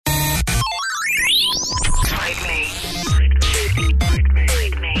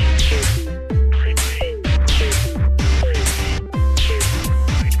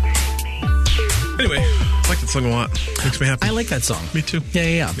song a lot. Makes me happy. I like that song. Me too.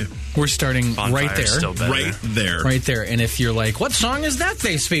 Yeah. We're starting Bonfire's right there. still better. Right there. And if you're like, what song is that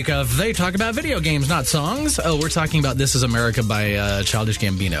they speak of? They talk about video games, not songs. Oh, we're talking about This Is America by Childish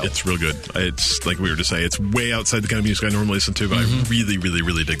Gambino. It's real good. It's like we were to say, it's way outside the kind of music I normally listen to, but I really, really,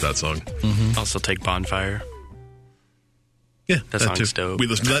 really dig that song. Also take Bonfire. Yeah, That song's dope. We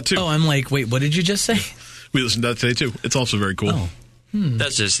listened to that too. Oh, I'm like, wait, what did you just say? We listened to that today too. It's also very cool. Oh.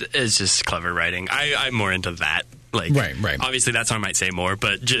 It's just clever writing. I'm more into that. Like, Right. Obviously, that song might say more,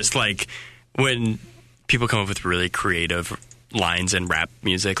 but just like when people come up with really creative lines in rap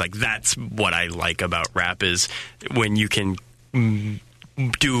music, like that's what I like about rap is when you can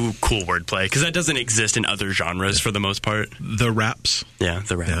do cool wordplay, because that doesn't exist in other genres for the most part. The raps. Yeah,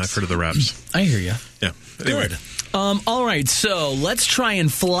 the raps. Yeah, I've heard of the raps. I hear you. Yeah. Anyway. Good. All right, so let's try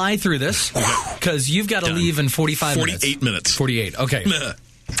and fly through this, because you've got to leave in 45 minutes. 48 minutes. 48, okay.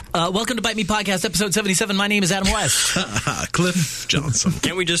 Welcome to Bite Me Podcast, episode 77. My name is Adam West. Cliff Johnson.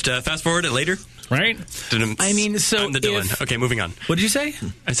 Can't we just fast forward it later? Right? I mean, so I'm the Dylan. Okay, moving on. What did you say?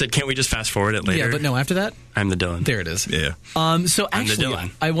 I said, can't we just fast forward it later? Yeah, but no, after that? I'm the Dylan. There it is. Yeah. So I'm the actually,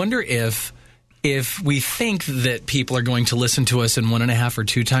 Dylan. I wonder if we think that people are going to listen to us in 1.5 or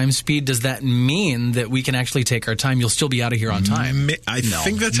 2 times speed, does that mean that we can actually take our time? You'll still be out of here on time. I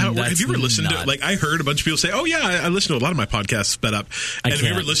think that's how it works. Have you ever listened to it? Like, I heard a bunch of people say, oh, yeah, I listen to a lot of my podcasts sped up. And have you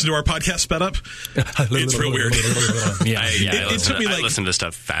ever listened to our podcast sped up? It's real weird. I took me I listen to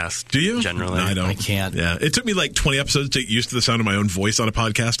stuff fast. Do you? Generally. No, I don't. I can't. Yeah. It took me like 20 episodes to get used to the sound of my own voice on a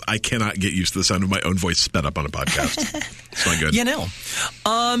podcast. I cannot get used to the sound of my own voice sped up on a podcast. It's not good. You know.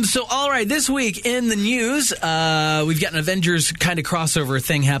 So, all right, this week in the news, we've got an Avengers kind of crossover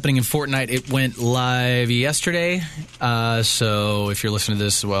thing happening in Fortnite. It went live yesterday. So if you're listening to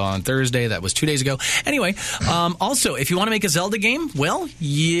this, on Thursday, that was 2 days ago. Anyway, also, if you want to make a Zelda game, well,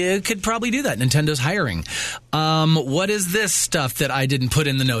 you could probably do that. Nintendo's hiring. What is this stuff that I didn't put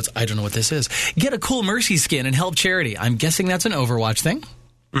in the notes? I don't know what this is. Get a cool Mercy skin and help charity. I'm guessing that's an Overwatch thing.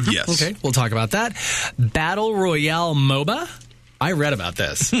 Yes. Okay, we'll talk about that. Battle Royale MOBA. I read about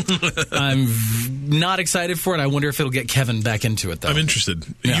this. I'm not excited for it. I wonder if it'll get Kevin back into it, though. I'm interested.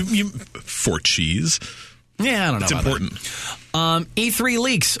 Yeah. You for cheese? Yeah, I don't know. It's about important. That. E3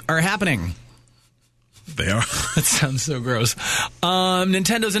 leaks are happening. They are. That sounds so gross.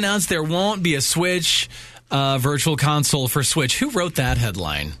 Nintendo's announced there won't be a Switch virtual console for Switch. Who wrote that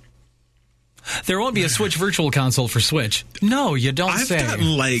headline? There won't be a Switch virtual console for Switch. No, you don't say. I've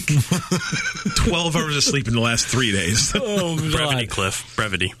gotten like 12 hours of sleep in the last 3 days. Oh, God. Brevity, Cliff.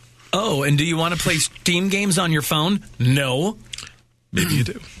 Brevity. Oh, and do you want to play Steam games on your phone? No. Maybe you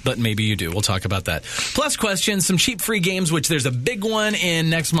do. But maybe you do. We'll talk about that. Plus questions, some cheap free games, which there's a big one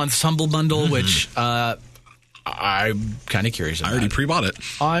in next month's Humble Bundle, which I'm kind of curious about. I already pre-bought it.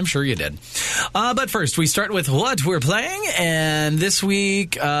 Oh, I'm sure you did. But first, we start with what we're playing. And this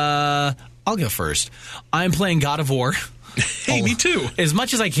week, I'll go first. I'm playing God of War. Hey, me too. As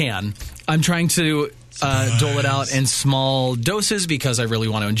much as I can. I'm trying to dole it out in small doses because I really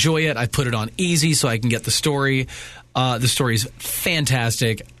want to enjoy it. I put it on easy so I can get the story. The story's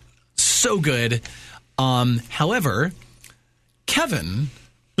fantastic. So good. However, Kevin...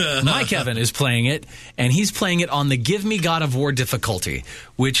 My Kevin is playing it, and he's playing it on the Give Me God of War difficulty,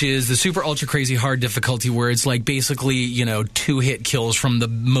 which is the super ultra crazy hard difficulty where it's like basically, 2-hit kills from the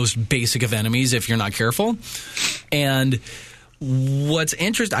most basic of enemies if you're not careful. And what's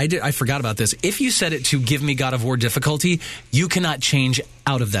interesting, I forgot about this. If you set it to Give Me God of War difficulty, you cannot change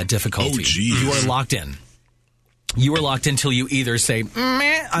out of that difficulty. Oh, geez. You are locked in. You are locked until you either say,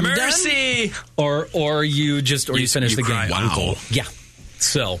 meh, I'm Mercy! done, or you finish the game. Wow. Yeah.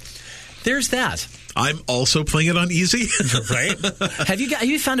 So, there's that. I'm also playing it on easy. Right? Have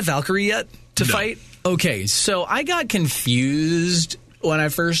you found a Valkyrie yet to fight? Okay, so I got confused when I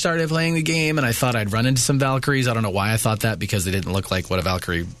first started playing the game, and I thought I'd run into some Valkyries. I don't know why I thought that, because they didn't look like what a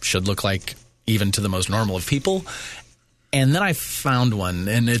Valkyrie should look like, even to the most normal of people. And then I found one,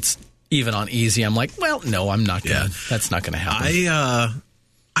 and it's even on easy. I'm like, well, no, I'm not gonna. Yeah. That's not gonna happen.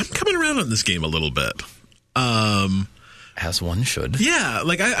 I'm coming around on this game a little bit. As one should. Yeah,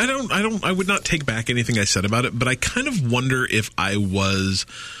 like I would not take back anything I said about it, but I kind of wonder if I was.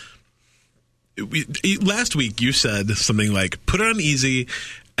 Last week you said something like, put it on easy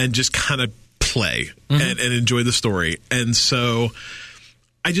and just kind of play and enjoy the story. And so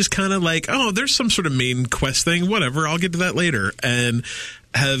I just kind of like, oh, there's some sort of main quest thing, whatever, I'll get to that later. And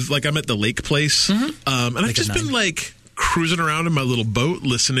I'm at the lake place. And I've just been like cruising around in my little boat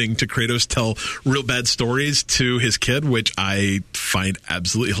listening to Kratos tell real bad stories to his kid, which I find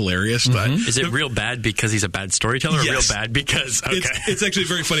absolutely hilarious. Is it real bad because he's a bad storyteller, or Yes. real bad because It's actually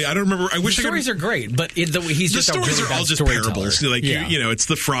very funny. I don't remember. I wish The stories are great, but he's the just a stories really are bad all just storyteller. parables. Like you know, it's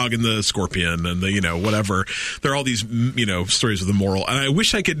the frog and the scorpion and the whatever. There are all these stories with a moral. And I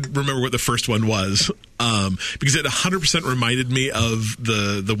wish I could remember what the first one was, because it 100% reminded me of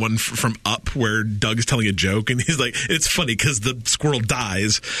the one from Up where Doug's telling a joke and he's like, it's funny because the squirrel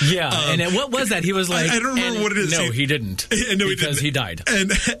dies. Yeah, and what was that? He was like, I don't remember what it is. No, he didn't. No, he because didn't. he died.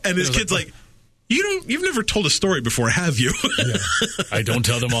 And his kid's like, you've never told a story before, have you? I don't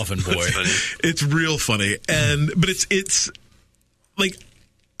tell them often, boy. It's real funny, but it's like,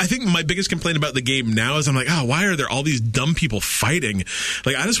 I think my biggest complaint about the game now is I'm like, why are there all these dumb people fighting?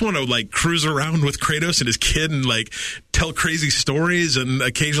 Like, I just want to like cruise around with Kratos and his kid and like tell crazy stories and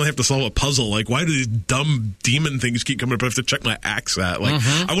occasionally have to solve a puzzle. Like, why do these dumb demon things keep coming up? I have to check my axe at. Like,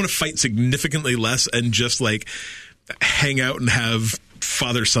 I want to fight significantly less and just like hang out and have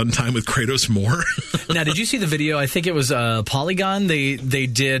father-son time with Kratos more. Now, did you see the video? I think it was Polygon. They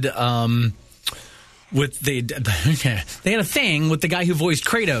did. They had a thing with the guy who voiced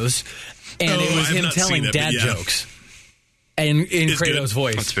Kratos, and it was I've him not telling seen it, dad but yeah. jokes. And in It's Kratos' good.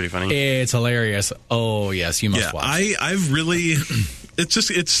 voice. That's pretty funny. It's hilarious. Oh, yes, you must watch. I've really,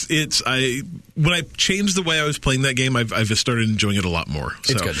 when I changed the way I was playing that game, I've started enjoying it a lot more.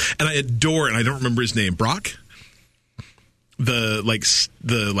 So, It's good. And I adore, and I don't remember his name, Brock?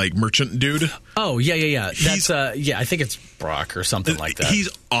 The merchant dude. Oh, yeah. That's I think it's Brock or something like that. He's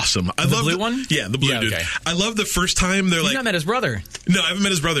awesome. I The love blue one? Yeah, the blue Yeah, dude. okay. I love the first time they're You've like, not met his brother. no, I haven't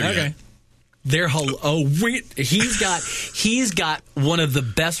met his brother Okay. yet. They're he's got one of the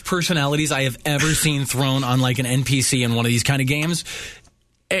best personalities I have ever seen thrown on like an NPC in one of these kind of games.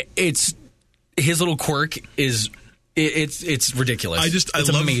 It's his little quirk is it's ridiculous. I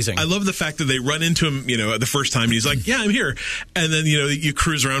love amazing. I love the fact that they run into him, the first time and he's like, yeah, I'm here. And then, you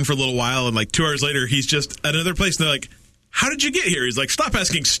cruise around for a little while and like 2 hours later, he's just at another place and they're like, how did you get here? He's like, stop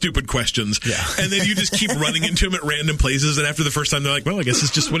asking stupid questions. Yeah. And then you just keep running into him at random places. And after the first time, they're like, well, I guess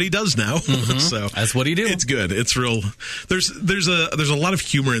it's just what he does now. So That's what he do. It's good. It's real. There's a lot of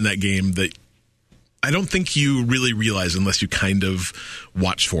humor in that game that I don't think you really realize unless you kind of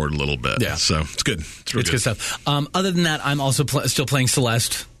watch for it a little bit. Yeah. So it's good. It's real It's good stuff. Other than that, I'm also still playing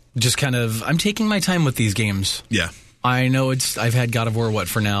Celeste. Just I'm taking my time with these games. Yeah. I know I've had God of War,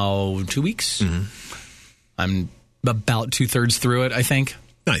 for now, 2 weeks? Mm-hmm. I'm about 2/3 through it, I think.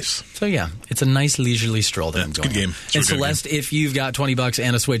 Nice. So yeah, it's a nice leisurely stroll that I'm it's a going good game. on. It's a And real good Celeste, if you've got $20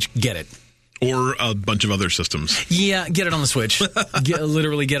 and a Switch, get it. Or a bunch of other systems. Yeah, get it on the Switch.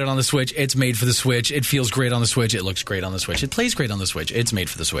 Literally get it on the Switch. It's made for the Switch. It feels great on the Switch. It looks great on the Switch. It plays great on the Switch. It's made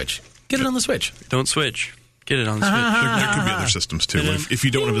for the Switch. Get it on the Switch. Don't switch. Get it on the Switch. There could be other systems too. If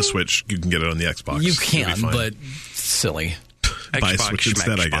you don't have a Switch, you can get it on the Xbox. You It'll be can, fine. but silly. buy a Switch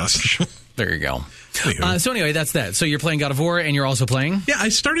instead, I guess. There you go. Anywho. So anyway, that's that. So you're playing God of War, and you're also playing? Yeah, I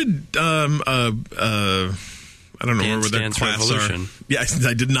started. I don't know where their Dance class Revolution. are. Yeah,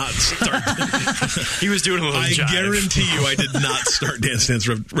 I did not start. He was doing a little I jive. guarantee you, I did not start Dance Dance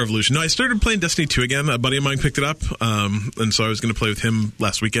Revolution. No, I started playing Destiny 2 again. A buddy of mine picked it up, and so I was going to play with him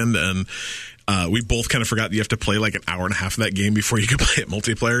last weekend, and we both kind of forgot you have to play like an hour and a half of that game before you could play it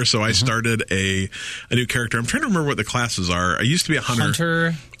multiplayer. So I started a new character. I'm trying to remember what the classes are. I used to be a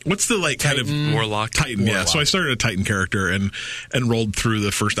hunter. What's the kind of Warlock? Titan? Yeah. So I started a Titan character and rolled through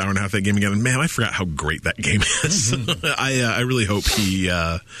the first hour and a half of that game again. And man, I forgot how great that game is. I really hope he.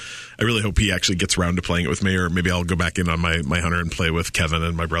 I really hope he actually gets around to playing it with me, or maybe I'll go back in on my hunter and play with Kevin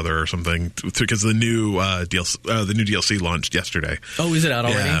and my brother or something. Because the new DLC launched yesterday. Oh, is it out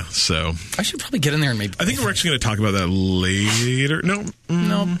already? Yeah. So I should probably get in there and maybe. I think we're actually going to talk about that later. No.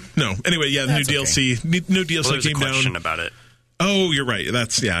 Anyway, yeah, the new DLC. New DLC Well, there's a came question down. about it. Oh, you're right.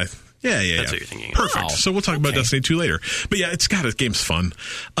 That's That's what you're thinking. Perfect. Wow. So we'll talk about Destiny 2 later. But yeah, this game's fun.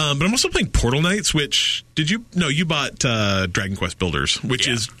 But I'm also playing Portal Knights, which you bought Dragon Quest Builders, which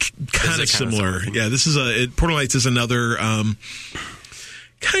is kind of similar. Yeah, this is Portal Knights is another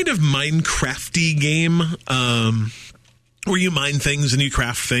kind of Minecrafty game. Where you mine things and you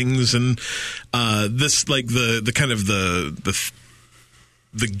craft things, and this like the kind of the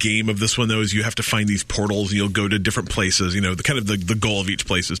the game of this one, though, is you have to find these portals and you'll go to different places. The goal of each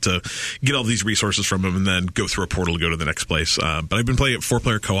place is to get all these resources from them and then go through a portal to go to the next place. But I've been playing it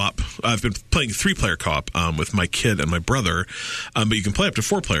 4-player co-op. I've been playing 3-player co-op with my kid and my brother. But you can play up to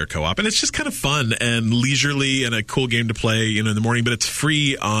 4-player co-op, and it's just kind of fun and leisurely and a cool game to play, in the morning. But it's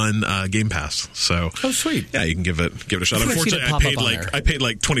free on Game Pass. So sweet. Yeah, you can give it a shot. I've seen it pop up on there. I paid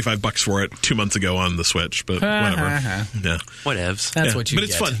like $25 for it 2 months ago on the Switch, but whatever. Yeah. Whatevs. That's what you But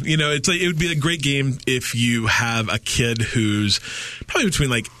it's fun. It would be a great game if you have a kid who's probably between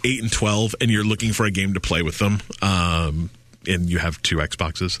like 8 and 12 and you're looking for a game to play with them. And you have 2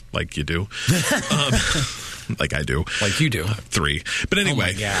 Xboxes like you do. Like I do. Like you do. 3. But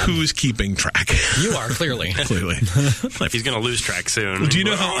anyway, who's keeping track? You are, clearly. Clearly. He's going to lose track soon. Do you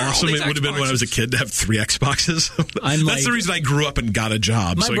know how awesome it would have been when I was a kid to have 3 Xboxes? That's the rean I grew up and got a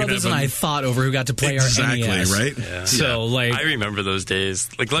job. My brothers and I fought over who got to play exactly, our NES. Right? Yeah. So, I remember those days.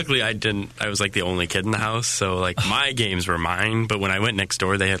 Like, luckily I was like the only kid in the house, so like my games were mine, but when I went next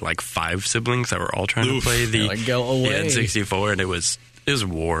door, they had like 5 siblings that were all trying to play the go away. N64, and it was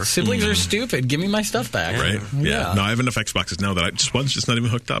war. Siblings are stupid. Give me my stuff back. Right? Yeah. No, I have enough Xboxes now that one's just not even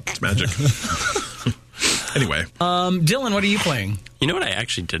hooked up. It's magic. Anyway. Dylan, what are you playing? You know what I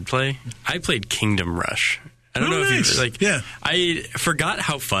actually did play? I played Kingdom Rush. I don't know nice. if you I forgot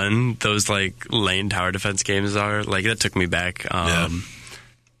how fun those like lane tower defense games are. Like that took me back.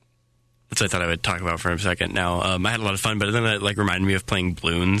 That's what I thought I would talk about for a second. Now, I had a lot of fun, but then it reminded me of playing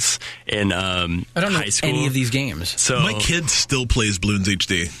Bloons in I don't know high school. any of these games. So my kid still plays Bloons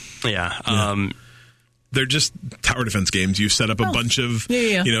HD. Yeah. They're just tower defense games. You set up a bunch of,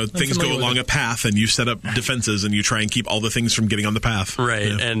 things go along a path, and you set up defenses, and you try and keep all the things from getting on the path. Right.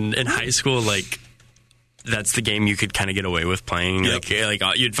 Yeah. And in high school, that's the game you could kind of get away with playing. Yep.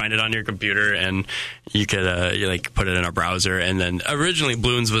 Like you'd find it on your computer and you could put it in a browser. And then originally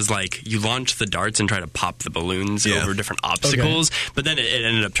Bloons was like you launch the darts and try to pop the balloons over different obstacles. Okay. But then it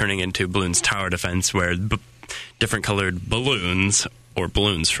ended up turning into Bloons Tower Defense, where different colored balloons, or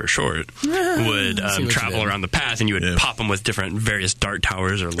balloons for short, would travel around the path, and you would pop them with different various dart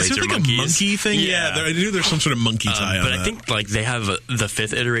towers or laser monkeys. A monkey thing? Yeah, I knew there's some sort of monkey tie on but I think they have the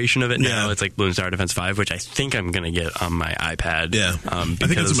 5th iteration of it now. It's like Bloons Tower Defense 5, which I think I'm going to get on my iPad. Yeah, I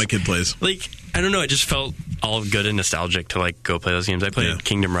think that's what my kid plays. I don't know, it just felt all good and nostalgic to go play those games. I played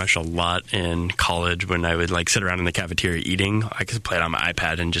Kingdom Rush a lot in college when I would sit around in the cafeteria eating. I could play it on my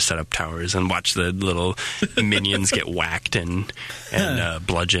iPad and just set up towers and watch the little minions get whacked and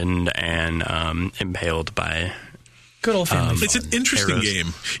bludgeoned and impaled by good old family. It's an interesting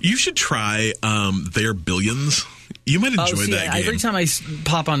game. You should try Their Billions. You might enjoy that game. Every time I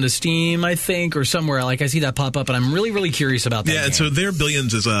pop onto Steam, I think, or somewhere, I see that pop up, and I'm really, really curious about that game. And so Their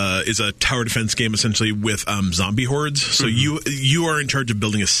Billions is a tower defense game, essentially, with zombie hordes. So you are in charge of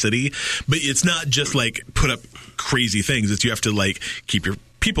building a city, but it's not just, put up crazy things. It's you have to, keep your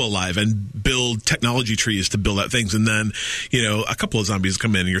people alive and build technology trees to build out things. And then, a couple of zombies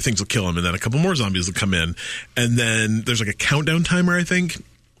come in and your things will kill them. And then a couple more zombies will come in. And then there's a countdown timer, I think.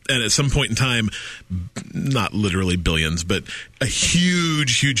 And at some point in time, not literally billions, but a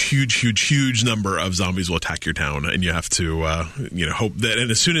huge number of zombies will attack your town, and you have to, hope that.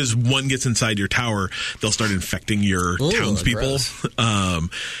 And as soon as one gets inside your tower, they'll start infecting your townspeople.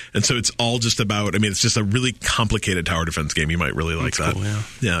 And so it's all just about. It's just a really complicated tower defense game. You might really like that. Cool,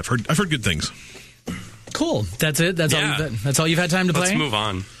 yeah, I've heard good things. Cool. That's it. That's all you've had time to play. Let's move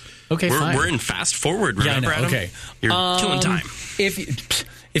on. Okay, we're in fast forward. Remember, Adam? Okay, you're killing time.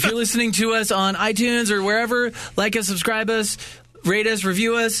 If you're listening to us on iTunes or wherever, like us, subscribe us, rate us,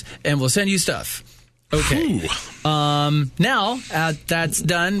 review us, and we'll send you stuff. Okay. Now, that's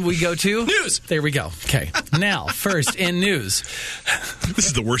done, we go to... News! There we go. Okay. Now, first in news. This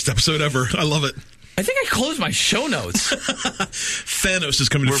is the worst episode ever. I love it. I think I closed my show notes. Thanos is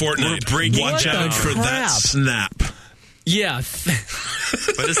coming to Fortnite. Watch out for that snap. Yeah.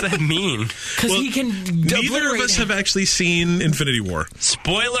 What does that mean? Because he can neither of us have actually seen Infinity War.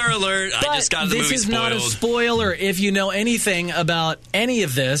 Spoiler alert. But I just got the movie spoiled. This is not a spoiler. If you know anything about any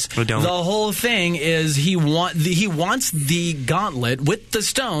of this, the whole thing is he wants the gauntlet with the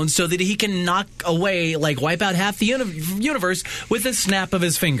stone so that he can knock away, wipe out half the universe with a snap of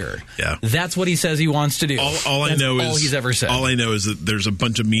his finger. Yeah. That's what he says he wants to do. All I know he's ever said. All I know is that there's a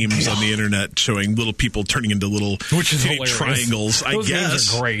bunch of memes on the internet showing little people turning into little triangles. Those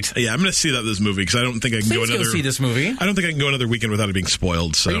memes are great. Yeah, I'm going to see this movie because I don't think I can go see this movie. I don't think I can go another weekend without it being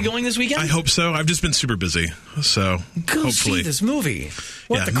spoiled. So. Are you going this weekend? I hope so. I've just been super busy, so go hopefully see this movie.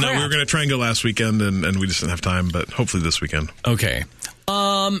 What the crap? No, we were going to try and go last weekend, and we just didn't have time. But hopefully this weekend. Okay.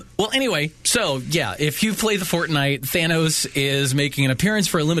 Well, anyway, so yeah, if you play the Fortnite, Thanos is making an appearance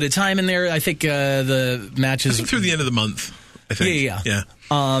for a limited time in there. I think the matches through the end of the month. I think.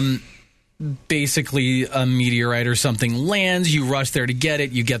 Yeah. Basically, a meteorite or something lands. You rush there to get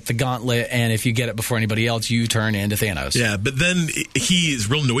it. You get the gauntlet, and if you get it before anybody else, you turn into Thanos. Yeah, but then he is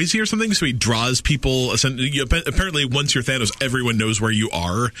real noisy or something, so he draws people. Apparently, once you're Thanos, everyone knows where you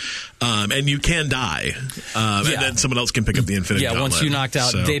are, and you can die, and then someone else can pick up the infinite gauntlet. Once you knocked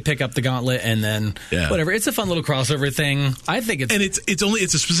out, they pick up the gauntlet, and then whatever. It's a fun little crossover thing. I think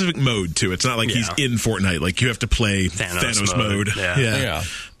it's a specific mode too. It's not like he's in Fortnite. Like you have to play Thanos mode. Yeah.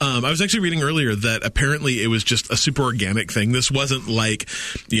 I was actually reading earlier that apparently it was just a super organic thing. This wasn't like,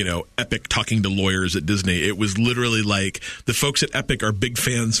 Epic talking to lawyers at Disney. It was literally like the folks at Epic are big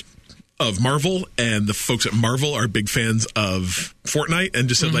fans of Marvel, and the folks at Marvel are big fans of Fortnite, and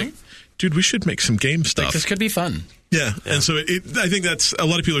just said like, dude, we should make some game stuff. Like, this could be fun. Yeah. And so I think that's a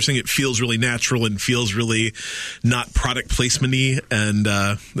lot of people are saying it feels really natural and feels really not product placement-y, and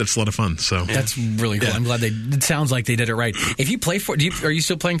that's a lot of fun. So that's really cool. I'm glad it sounds like they did it right. If you play are you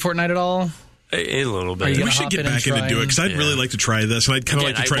still playing Fortnite at all? A little bit. We should get back into it because I'd really like to try this, and I'd kind of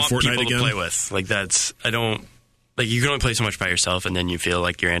like to try Fortnite again. To play with. Like you can only play so much by yourself, and then you feel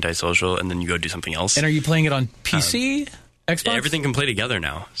like you're antisocial, and then you go do something else. And are you playing it on PC, Xbox? Everything can play together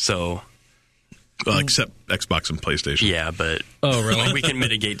now, so. Well, except Xbox and PlayStation. Yeah, but really? We can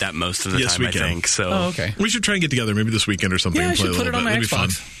mitigate that most of the time, I think. So okay. We should try and get together maybe this weekend or something. Yeah, and play I should put it on my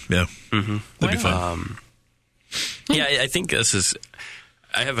Xbox. Fun. Yeah, that'd be fun. Yeah, I think this is.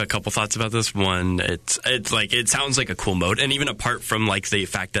 I have a couple thoughts about this. One, it's like it sounds like a cool mode, and even apart from like the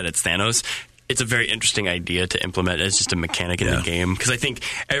fact that it's Thanos. It's a very interesting idea to implement as just a mechanic in the game, because I think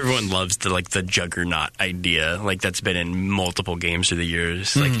everyone loves the Juggernaut idea, like that's been in multiple games through the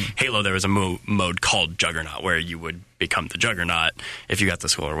years. Like Halo, there was a mode called Juggernaut where you would become the Juggernaut if you got the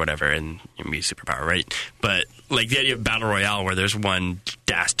skull or whatever, and you'd be a superpower, right? But like the idea of Battle Royale, where there's one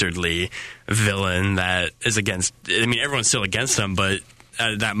dastardly villain that is against. I mean, everyone's still against them, but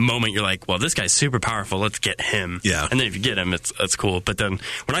at that moment you're like, well, this guy's super powerful, let's get him. Yeah. And then if you get him, it's cool. But then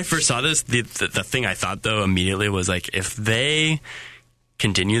when I first saw this, the thing I thought though immediately was like, if they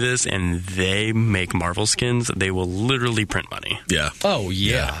continue this and they make Marvel skins, they will literally print money. Yeah. Oh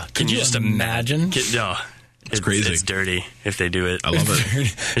yeah. Can you just imagine? It's crazy. It's dirty if they do it. I love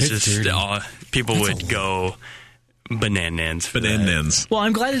it. It's just people would go bananas. Bananas. Well,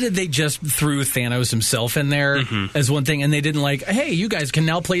 I'm glad that they just threw Thanos himself in there as one thing, and they didn't like, hey, you guys can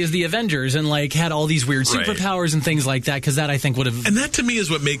now play as the Avengers, and like had all these weird superpowers and things like that, because that I think would have. And that to me is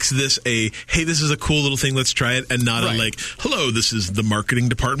what makes this hey, this is a cool little thing, let's try it, and not a like, hello, this is the marketing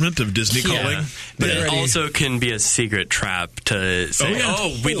department of Disney calling. But it also can be a secret trap to say,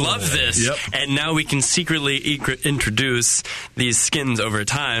 we love this, and now we can secretly introduce these skins over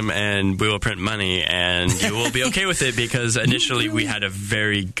time, and we will print money, and you will be okay with it, because initially we had a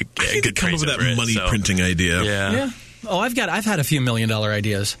very good come up with that money printing idea. Yeah. Oh, I've had a few $1 million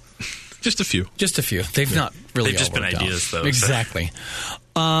ideas. Just a few. They've not really. They've just been ideas, though. Exactly.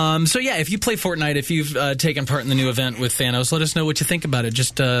 So yeah, if you play Fortnite, if you've taken part in the new event with Thanos, let us know what you think about it.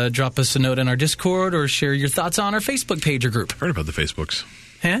 Just drop us a note in our Discord or share your thoughts on our Facebook page or group. Heard about the Facebooks?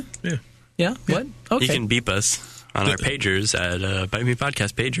 Huh? Yeah. What? Okay. You can beep us on our pagers at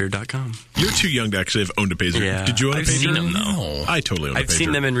bitemepodcastpager.com. You're too young to actually have owned a pager. Yeah. Did you own a pager? I've seen them, though. No. I totally owned a pager. I've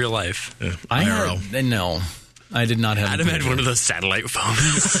seen them in real life. IRL. No. I did not have. Adam had one of those satellite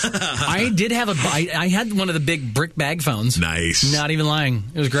phones. I did have I had one of the big brick bag phones. Nice. Not even lying.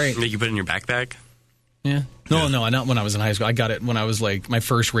 It was great. You put it in your backpack? Yeah. No, not when I was in high school. I got it when I was like my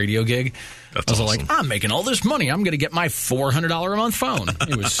first radio gig. That's I was awesome. like, I'm making all this money. I'm going to get my $400 a month phone.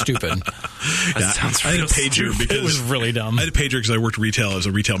 It was stupid. That sounds I had a pager because it was really dumb. I had a pager because I worked retail as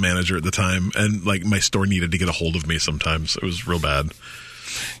a retail manager at the time, and like my store needed to get a hold of me sometimes. It was real bad.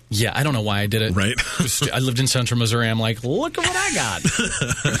 Yeah, I don't know why I did it. Right. I lived in Central Missouri. I'm like, look at what I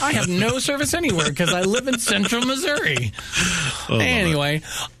got. I have no service anywhere because I live in Central Missouri. Anyway,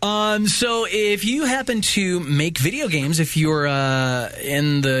 so if you happen to make video games, if you're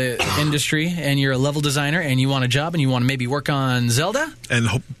in the industry and you're a level designer and you want a job and you want to maybe work on Zelda. And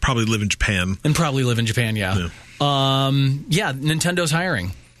probably live in Japan. Yeah. Nintendo's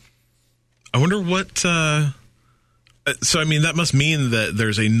hiring. I wonder what... So, I mean, that must mean that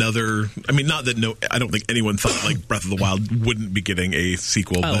there's another... I mean, not that I don't think anyone thought, like, Breath of the Wild wouldn't be getting a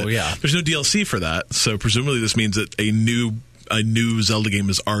sequel. Oh, but yeah. There's no DLC for that, so presumably this means that a new Zelda game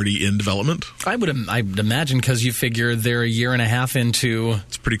is already in development. I'd imagine, because you figure they're a year and a half into...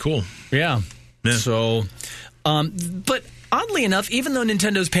 It's pretty cool. Yeah. Yeah. So, but Oddly enough, even though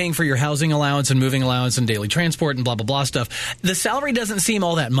Nintendo's paying for your housing allowance and moving allowance and daily transport and blah, blah, blah stuff, the salary doesn't seem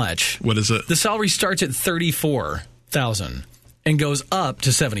all that much. What is it? The salary starts at $34,000 and goes up to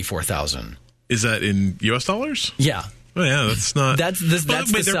 $74,000. Is that in U.S. dollars? Yeah. Oh, yeah, that's not... That's wait,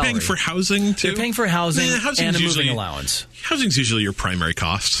 the they're paying salary. for housing, too? They're paying for housing and a moving allowance. Housing's usually your primary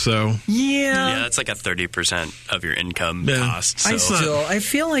cost, so... Yeah, that's like a 30% of your income cost. So. I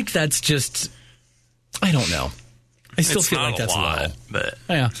feel like that's just... I don't know. I still feel like that's lot, low. but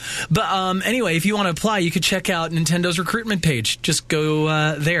Yeah. But anyway, if you want to apply, you could check out Nintendo's recruitment page. Just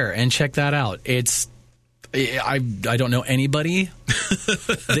go there and check that out. It's... I don't know anybody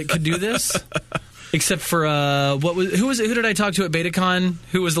that could do this. Except for who did I talk to at BetaCon?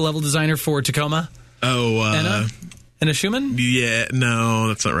 Who was the level designer for Tacoma? Oh, Anna Schumann? Yeah, no,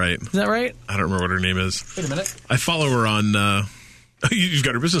 that's not right. Is that right? I don't remember what her name is. Wait a minute. I follow her on. You've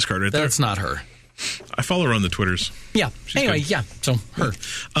got her business card right there. That's not her. I follow her on the Twitters. Yeah. Anyway, good. yeah. So her.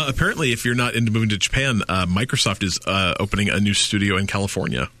 Apparently, if you're not into moving to Japan, Microsoft is opening a new studio in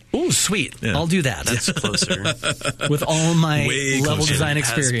California. Oh, sweet. Yeah. I'll do that. that's closer. With all my Way level closer. design It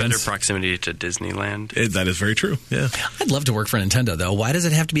has experience. better proximity to Disneyland. That is very true. Yeah. I'd love to work for Nintendo, though. Why does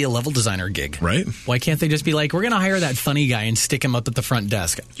it have to be a level designer gig? Right. Why can't they just be like, we're going to hire that funny guy and stick him up at the front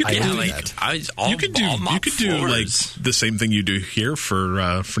desk? You I can would do do like- that. You could do like the same thing you do here for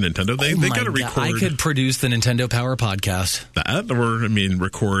Nintendo. They Oh got to my God. record I could produce the Nintendo Power podcast. that, or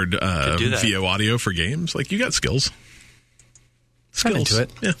record do that. VO audio for games. Like you got skills. I'm into it.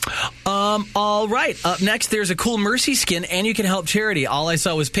 Yeah. All right. Up next, there's a cool Mercy skin, and you can help charity. All I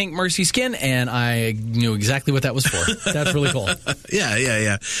saw was pink Mercy skin, and I knew exactly what that was for. That's really cool.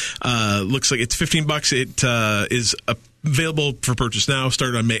 Yeah. Looks like it's $15. It is available for purchase now.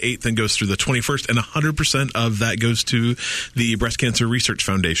 Started on May 8th and goes through the 21st, and 100% of that goes to the Breast Cancer Research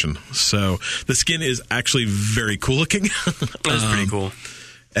Foundation. So the skin is actually very cool looking. That's pretty cool.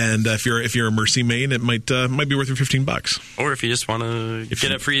 And if you're a Mercy main, it might be worth your $15. Or if you just want to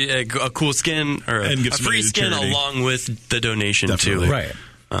get a cool skin or And give a some free money to skin charity. along with the donation Definitely. too. Right.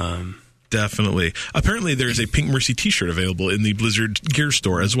 Definitely. Apparently, there's a Pink Mercy T-shirt available in the Blizzard Gear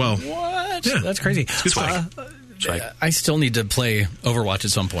store as well. What? Yeah. That's crazy. Good stuff. I still need to play Overwatch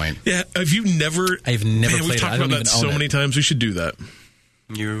at some point. Yeah, have you never? I've never Man, played we've it. talked I don't about that even so own it. many times. We should do that.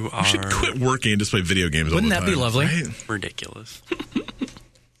 You We should are quit working and just play video games. Wouldn't all the that be time, lovely? right? ridiculous.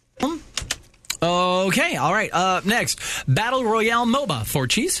 Okay, all right. Next, Battle Royale MOBA for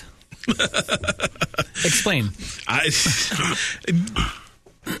cheese. Explain.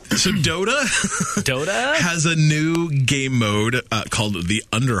 So Dota Dota? has a new game mode called the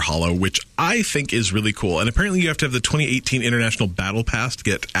Underhollow, which I think is really cool. And apparently you have to have the 2018 International Battle Pass to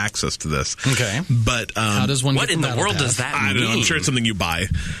get access to this. Okay. But How does one What get in the Battle world Pass? does that I mean? don't know. I'm sure it's something you buy.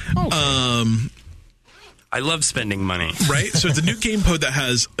 Okay. I love spending money. Right? So it's a new game mode that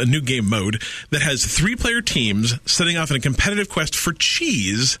has 3-player teams setting off in a competitive quest for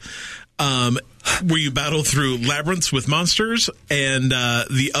cheese, where you battle through labyrinths with monsters and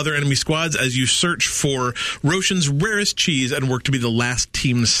the other enemy squads as you search for Roshan's rarest cheese and work to be the last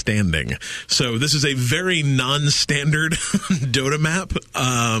team standing. So this is a very non-standard Dota map.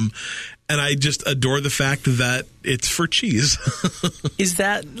 And I just adore the fact that it's for cheese. Is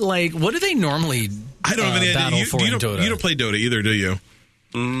that like, what do they normally I don't have any battle idea. for You in don't, Dota? you don't play Dota either, do you?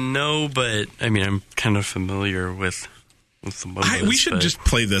 No, but I mean, I'm kind of familiar with the MOBAs. We should but just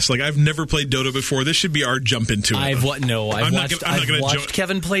play this. Like, I've never played Dota before. This should be our jump into it. I've I'm not watched gonna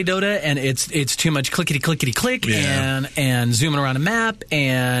Kevin play Dota, and it's too much clickety click Yeah. and zooming around a map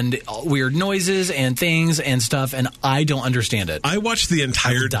and weird noises and things and stuff, and I don't understand it. I watched the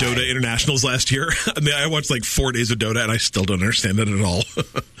entire I would die. Dota Internationals last year. I mean, I watched like 4 days of Dota, and I still don't understand it at all.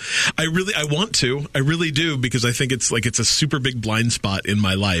 I want to. I really do, because I think it's a super big blind spot in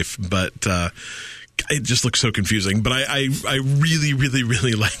my life, but it just looks so confusing. But I really, really,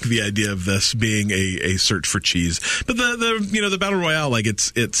 really like the idea of this being a search for cheese. But the battle royale, like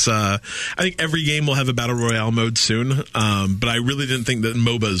it's I think every game will have a battle royale mode soon. But I really didn't think that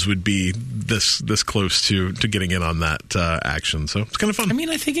MOBAs would be this close to getting in on that action. So it's kind of fun. I mean,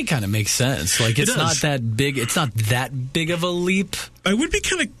 I think it kind of makes sense. Like, it's not does. that big. It's not that big of a leap. I would be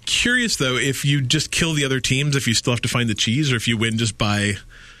kind of curious though if you just kill the other teams, if you still have to find the cheese, or if you win just by,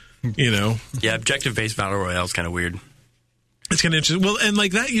 yeah, objective-based battle royale is kind of weird. It's kind of interesting. Well, and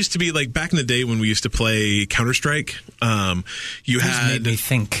like that used to be like back in the day when we used to play Counter-Strike. You It had made me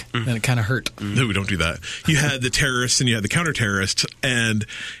think, and it kind of hurt. no, we don't do that. You had the terrorists and you had the counter-terrorists, and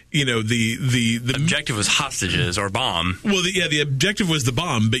the Objective was hostages or bomb. well, the objective was the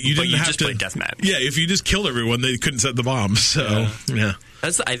bomb, but you But didn't you have just to played deathmatch. Yeah, if you just killed everyone, they couldn't set the bomb. So yeah.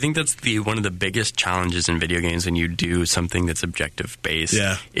 I think that's one of the biggest challenges in video games when you do something that's objective based.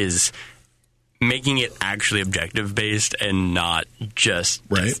 Yeah. Is making it actually objective based and not just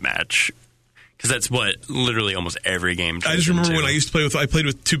deathmatch. Because that's what literally almost every game turns I just remember into. when I played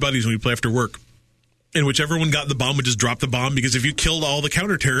with two buddies when we play after work. And whichever one got the bomb would just drop the bomb, because if you killed all the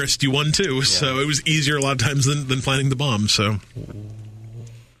counter terrorists, you won too. Yeah. So it was easier a lot of times than planting the bomb. So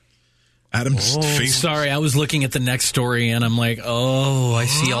Adam's face. Sorry, I was looking at the next story and I'm like, I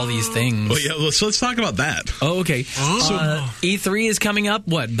see all these things. Well, yeah, so let's talk about that. Oh, okay. E3 is coming up.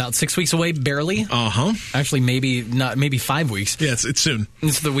 What, about 6 weeks away, barely? Actually, maybe 5 weeks. Yeah, it's soon.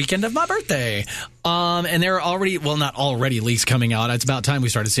 It's the weekend of my birthday. And there are already, not already leaks coming out. It's about time we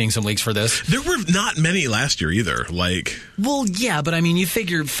started seeing some leaks for this. There were not many last year either. Well, yeah, but I mean, you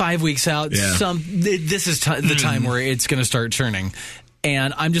figure 5 weeks out, this is the time where it's going to start churning.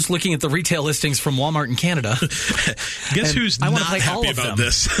 And I'm just looking at the retail listings from Walmart in Canada. Guess who's not happy about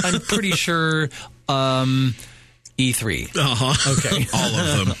this? I'm pretty sure E3. Okay.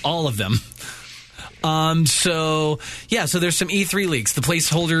 All of them. So there's some E3 leaks. The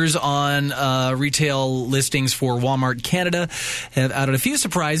placeholders on retail listings for Walmart Canada have added a few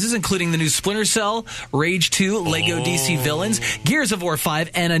surprises, including the new Splinter Cell, Rage 2, Lego DC Villains, Gears of War 5,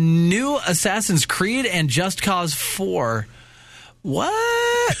 and a new Assassin's Creed and Just Cause 4. What?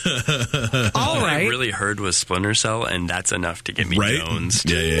 All right. I really heard was Splinter Cell, and that's enough to get me jonesed.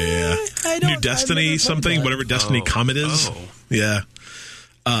 Yeah. New Destiny something, whatever Destiny Comet is. Yeah.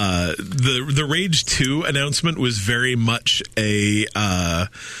 The Rage 2 announcement was very much a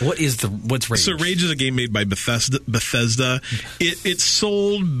what's Rage? So Rage is a game made by Bethesda. It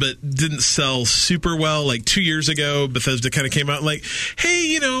sold but didn't sell super well. Like 2 years ago, Bethesda kind of came out like,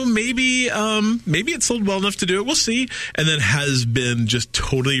 hey, maybe it sold well enough to do it. We'll see. And then has been just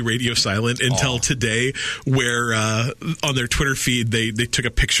totally radio silent until today, where on their Twitter feed they took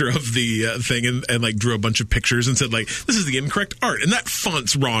a picture of the thing and like drew a bunch of pictures and said like, this is the incorrect art and that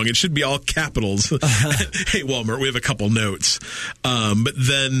font's wrong. It should be all capitals. Hey, Walmart, we have a couple notes. But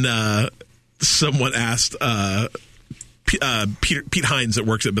then someone asked Pete Hines that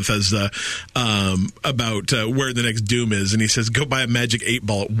works at Bethesda about where the next Doom is, and he says, go buy a Magic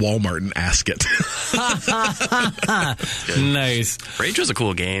 8-Ball at Walmart and ask it. Nice. Rage was a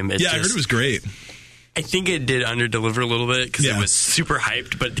cool game. I heard it was great. I think it did under-deliver a little bit because it was super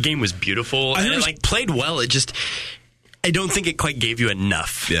hyped, but the game was beautiful. And it played well. It just... I don't think it quite gave you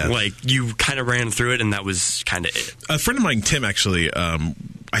enough. Yeah. Like, you kind of ran through it, and that was kind of it. A friend of mine, Tim, actually,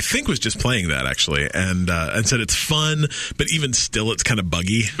 I think was just playing that, actually, and said it's fun, but even still, it's kind of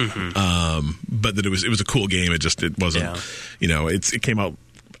buggy. Mm-hmm. But that it was a cool game. It wasn't, it came out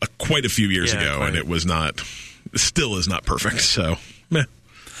quite a few years ago, and it was still is not perfect, so, meh.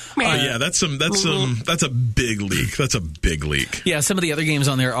 That's a big leak. That's a big leak. Yeah, some of the other games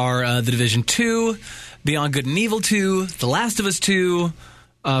on there are The Division 2, Beyond Good and Evil 2, The Last of Us 2,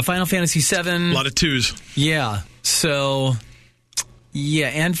 Final Fantasy 7. A lot of twos. Yeah. So,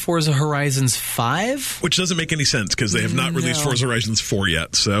 and Forza Horizons 5. Which doesn't make any sense because they have not released Forza Horizons 4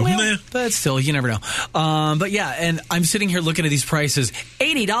 yet. So, but still, you never know. But yeah, and I'm sitting here looking at these prices.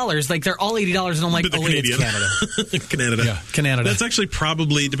 $80, like they're all $80, and I'm like, it's Canada. Canada. Yeah, Canada. That's actually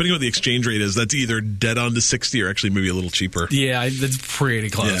probably, depending on what the exchange rate is, that's either dead on to 60 or actually maybe a little cheaper. Yeah, that's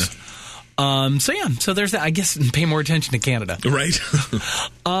pretty close. Yeah. So there's that. I guess pay more attention to Canada. Right.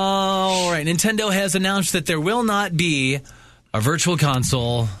 All right. Nintendo has announced that there will not be a virtual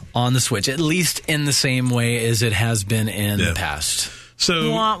console on the Switch, at least in the same way as it has been in the past.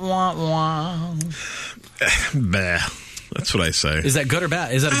 So, wah. That's what I say. Is that good or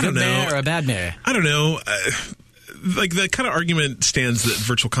bad? Is that a good meh or a bad meh? I don't know. Like, the kind of argument stands that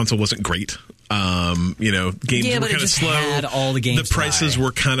Virtual Console wasn't great. Games were kind of slow. Had all the games. The prices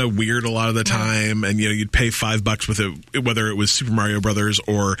were kind of weird a lot of the time, and you'd pay $5 with it, whether it was Super Mario Brothers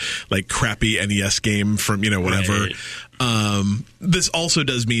or like crappy NES game from whatever. Right. This also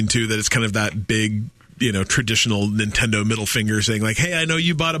does mean too that it's kind of that big, traditional Nintendo middle finger saying like, hey, I know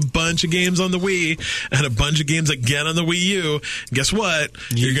you bought a bunch of games on the Wii and a bunch of games again on the Wii U. Guess what?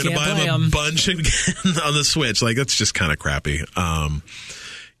 You're going to buy them a bunch again on the Switch. Like, that's just kind of crappy.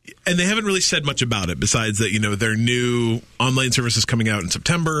 And they haven't really said much about it besides that, their new online service is coming out in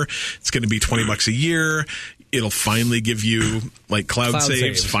September. It's going to be $20 a year. It'll finally give you like cloud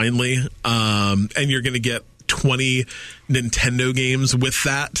saves, finally. And you're going to get 20 Nintendo games with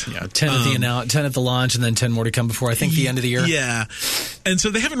that. Yeah, 10 at the launch, and then 10 more to come before I think the end of the year. Yeah. And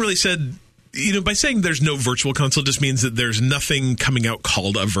so they haven't really said by saying there's no virtual console just means that there's nothing coming out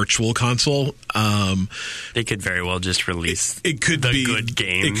called a virtual console. They could very well just release it could the be good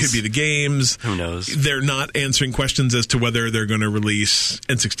games. It could be the games. Who knows? They're not answering questions as to whether they're going to release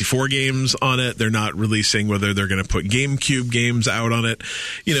N64 games on it. They're not releasing whether they're going to put GameCube games out on it.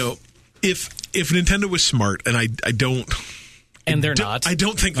 If Nintendo was smart, and I don't... And they're not. I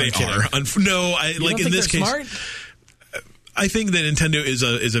don't think they are. No, like in this case... Smart? I think that Nintendo is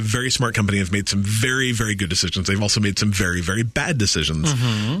a very smart company and has made some very, very good decisions. They've also made some very, very bad decisions.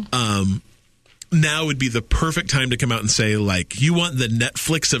 Mm-hmm. Now would be the perfect time to come out and say, like, you want the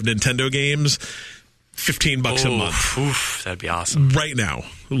Netflix of Nintendo games, $15 a month. Oof, that'd be awesome. Right now.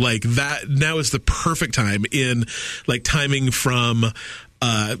 Like, that now is the perfect time in, like, timing from...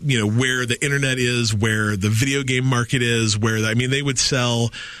 where the internet is, where the video game market is, they would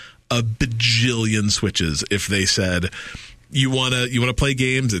sell a bajillion Switches if they said, you want to play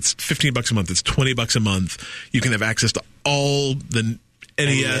games, it's $15 a month, it's $20 a month. You can have access to all the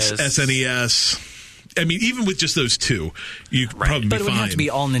NES, SNES. I mean, even with just those two, you could probably be fine. But it would have to be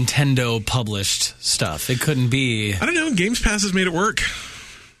all Nintendo published stuff. It couldn't be... I don't know. Games Pass has made it work.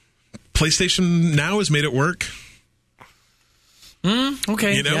 PlayStation Now has made it work.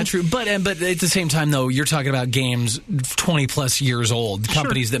 Okay, yeah, true. But at the same time, though, you're talking about games 20-plus years old,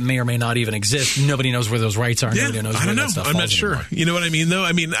 companies that may or may not even exist. Nobody knows where those rights are. Yeah, Nobody knows I don't where know. that stuff I'm falls not sure. anymore. You know what I mean, though?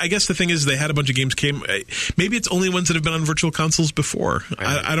 I mean, I guess the thing is they had a bunch of games came... Maybe it's only ones that have been on virtual consoles before.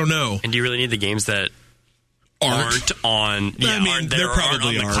 Right. I don't know. And do you really need the games that aren't on... Yeah, I mean, they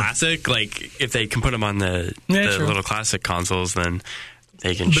probably on the classic. Like, if they can put them on the little classic consoles, then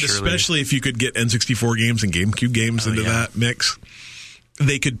they can But especially if you could get N64 games and GameCube games into that mix...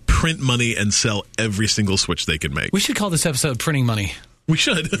 They could print money and sell every single Switch they could make. We should call this episode Printing Money. We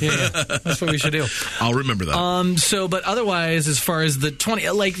should. Yeah, that's what we should do. I'll remember that. But otherwise, as far as the 20,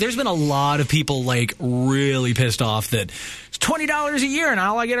 like, there's been a lot of people, like, really pissed off that it's $20 a year and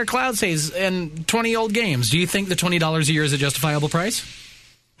all I get are cloud saves and 20 old games. Do you think the $20 a year is a justifiable price?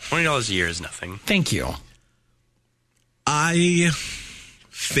 $20 a year is nothing. Thank you. I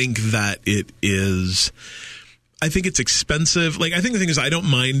think that it is... I think it's expensive. Like, I think the thing is I don't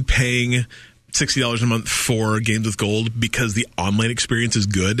mind paying $60 a month for Games with Gold because the online experience is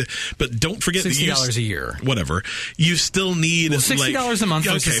good. But don't forget $60 a year. Whatever. You still need... $60 a month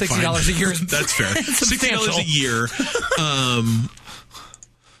versus $60 a year. That's fair. $60 a year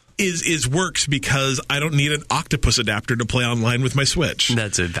is works because I don't need an Octopus adapter to play online with my Switch.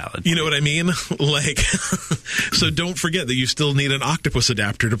 That's a valid point. You know what I mean? Like, so don't forget that you still need an Octopus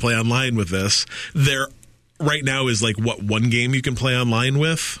adapter to play online with this. Right now is like one game you can play online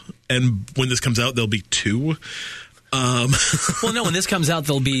with, and when this comes out, there'll be two. Well, no, when this comes out,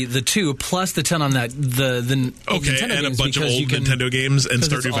 there'll be the 2 plus the 10 on that the Nintendo and games a bunch of old Nintendo games and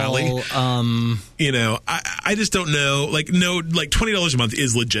Stardew Valley. I just don't know. Like, $20 a month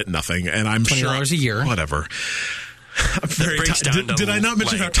is legit nothing, and I'm sure $20 a year, whatever. I'm very tired. Did I not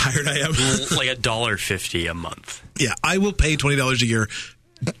mention how tired I am? Like $1.50 a month. Yeah, I will pay $20 a year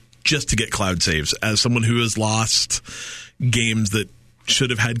just to get cloud saves. As someone who has lost games that should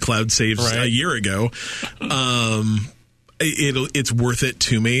have had cloud saves a year ago, it's worth it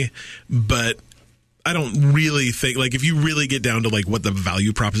to me. But I don't really think, like, if you really get down to like what the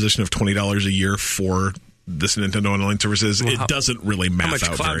value proposition of $20 a year for this Nintendo Online service is, it doesn't really math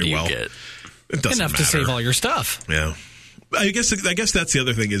out very well. Get? It doesn't enough matter. to save all your stuff. Yeah. I guess that's the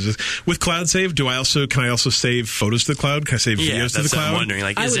other thing is with cloud save. Can I also save photos to the cloud? Can I save videos to the cloud? I'm wondering.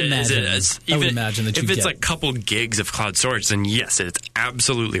 Like, I would imagine that if it's a couple gigs of cloud storage, then yes, it's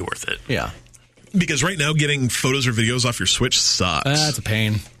absolutely worth it. Yeah, because right now getting photos or videos off your Switch sucks. That's a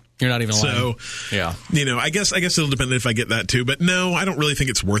pain. You're not even lying. So yeah, I guess it'll depend if I get that too. But no, I don't really think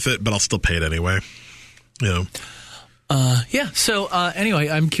it's worth it. But I'll still pay it anyway. So anyway,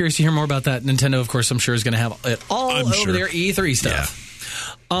 I'm curious to hear more about that. Nintendo, of course, I'm sure is going to have it all over their E3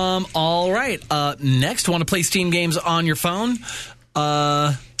 stuff. Yeah. All right. Next, want to play Steam games on your phone?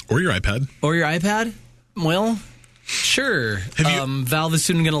 Or your iPad? Well, sure. Valve is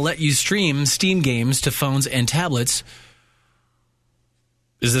soon going to let you stream Steam games to phones and tablets.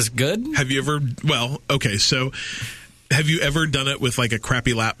 Is this good? Have you ever... Well, okay, so... Have you ever done it with like a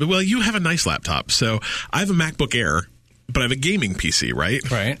crappy laptop? Well, you have a nice laptop. So I have a MacBook Air, but I have a gaming PC, right?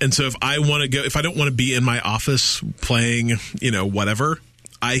 Right. And so if I don't want to be in my office playing, whatever,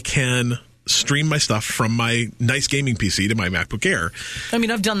 I can stream my stuff from my nice gaming PC to my MacBook Air. I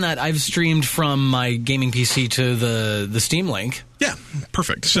mean, I've done that. I've streamed from my gaming PC to the Steam Link. Yeah,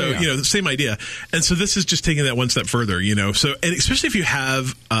 perfect. So, Yeah. the same idea. And so this is just taking that one step further, So, and especially if you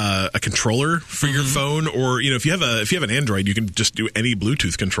have a controller for your phone, or, if you have an Android, you can just do any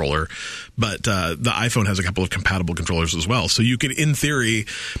Bluetooth controller. But the iPhone has a couple of compatible controllers as well. So you could, in theory,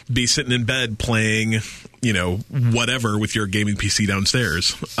 be sitting in bed playing, whatever with your gaming PC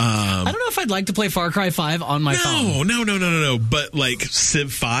downstairs. I don't know if I'd like to play Far Cry 5 on my phone. No. But like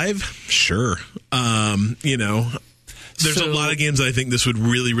Civ 5, sure. There's a lot of games that I think this would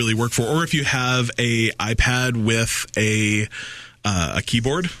really, really work for. Or if you have a iPad with a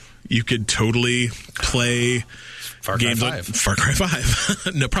keyboard, you could totally play Far Cry games 5. like Far Cry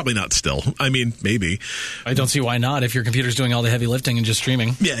 5. No, probably not still. I mean, maybe. I don't see why not if your computer's doing all the heavy lifting and just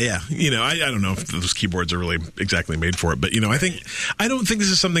streaming. Yeah. I don't know if those keyboards are really exactly made for it. But, I don't think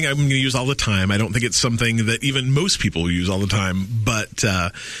this is something I'm going to use all the time. I don't think it's something that even most people use all the time. But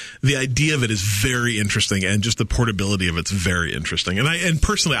the idea of it is very interesting, and just the portability of it's very interesting. And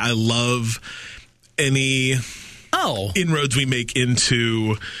personally, I love any inroads we make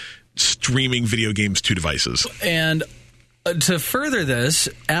into streaming video games to devices. And to further this,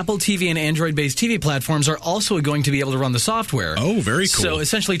 Apple TV and Android-based TV platforms are also going to be able to run the software. Oh, very cool. So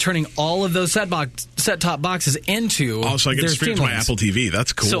essentially turning all of those set-top boxes into so I can stream to my Apple TV.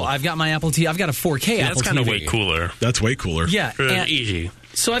 That's cool. So I've got my Apple TV. I've got a 4K Apple TV. That's kind of way cooler. That's way cooler. Yeah. Easy.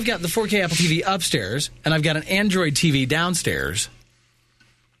 So I've got the 4K Apple TV upstairs, and I've got an Android TV downstairs.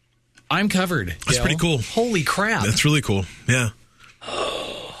 I'm covered. That's pretty cool. Holy crap. That's really cool. Yeah.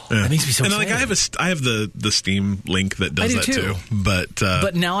 That makes me so and excited. I have the Steam Link that does that too.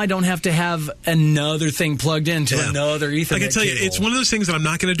 But now I don't have to have another thing plugged into another Ethernet. I can tell you, it's one of those things that I'm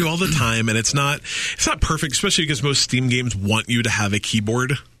not going to do all the time, and it's not perfect, especially because most Steam games want you to have a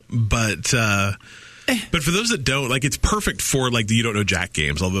keyboard. But for those that don't, it's perfect for the You Don't Know Jack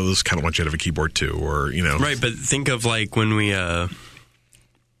games. Although those kind of want you to have a keyboard too, or Right, but think of when we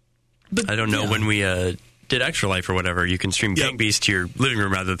when we did Extra Life or whatever, you can stream Gang Beasts to your living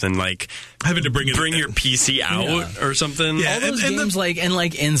room rather than having to bring your PC out or something. Yeah, all those games like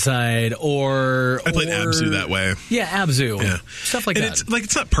Inside or I played Abzu that way. Yeah, Abzu. Yeah. Stuff like and that.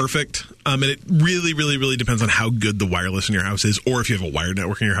 It's not perfect. And it really, really, really depends on how good the wireless in your house is, or if you have a wired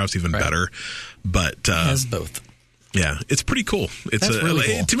network in your house, even better. But it has both. Yeah, it's pretty cool. It's really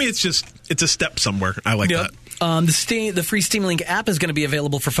cool. To me, it's a step somewhere. I like that. The free Steam Link app is going to be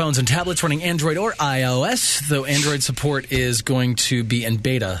available for phones and tablets running Android or iOS, though Android support is going to be in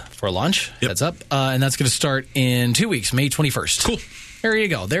beta for launch. Yep. Heads up. And that's going to start in 2 weeks, May 21st. Cool. There you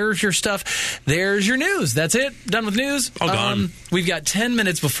go. There's your stuff. There's your news. That's it. Done with news. All gone. We've got 10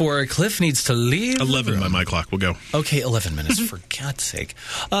 minutes before Cliff needs to leave. 11 by my clock. We'll go. Okay, 11 minutes, for God's sake.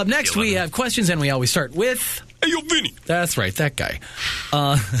 Up next, we have questions, and we always start with... Hey, yo, Vinny. That's right, that guy.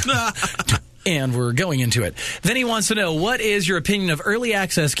 And we're going into it. Vinny wants to know, what is your opinion of early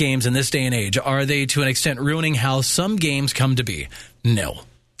access games in this day and age? Are they, to an extent, ruining how some games come to be? No.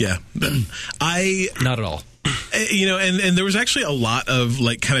 Yeah. Not at all. And there was actually a lot of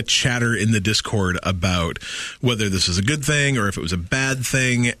kind of chatter in the Discord about whether this was a good thing or if it was a bad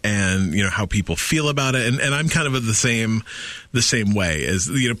thing, and how people feel about it. And I'm kind of the same way as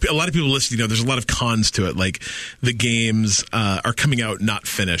a lot of people listen. There's a lot of cons to it. Like the games are coming out not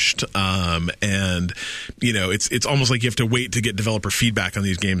finished, and it's almost like you have to wait to get developer feedback on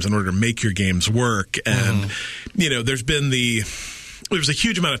these games in order to make your games work. And there's a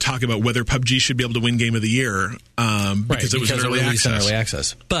huge amount of talk about whether PUBG should be able to win Game of the Year because it was in early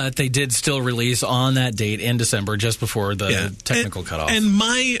access. But they did still release on that date in December, just before the technical cutoff. And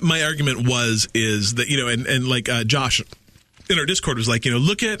my argument is that and like Josh in our Discord was like,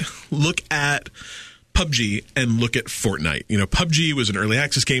 look at PUBG and look at Fortnite. PUBG was an early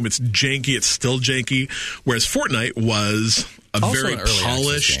access game. It's janky. It's still janky. Whereas Fortnite was also very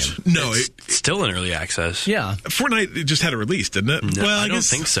polished. No, it's still in early access. Yeah, Fortnite just had a release, didn't it? No, well, I don't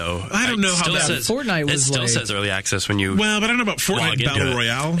think so. I don't know how that. Fortnite was. It still says early access when you. Well, but I don't know about Fortnite Battle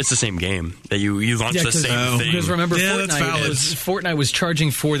Royale. It's the same game that you launch the same thing. Because remember, Fortnite was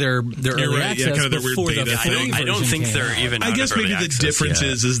charging for their early access kind of their weird beta thing. I don't think they're even. I guess maybe the difference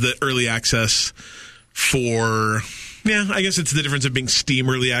is that early access for. Yeah, I guess it's the difference of being Steam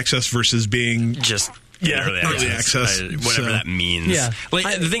early access versus being just. Early access. Whatever that means. Yeah.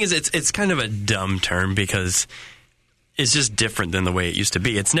 The thing is, it's kind of a dumb term because it's just different than the way it used to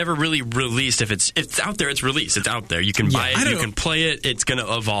be. It's never really released. If it's out there, it's released. It's out there. You can buy it. You can play it. It's going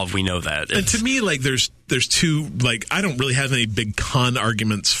to evolve. We know that. And to me, there's two, I don't really have any big con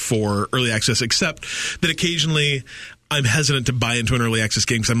arguments for early access, except that occasionally I'm hesitant to buy into an early access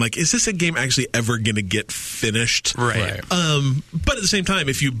game because I'm like, is this a game actually ever going to get finished? Right. But at the same time,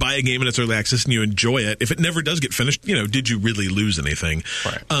 if you buy a game and it's early access and you enjoy it, if it never does get finished, did you really lose anything?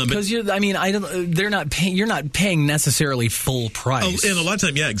 Right. Because you're not paying necessarily full price. And a lot of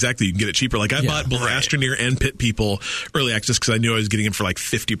time, yeah, exactly. You can get it cheaper. Like I bought both Astroneer and Pit People early access because I knew I was getting them for like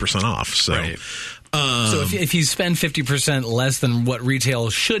 50% off. So. Right. So if you spend 50% less than what retail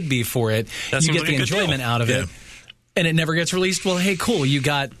should be for it, you get the enjoyment out of it, and it never gets released. Well, hey, cool, you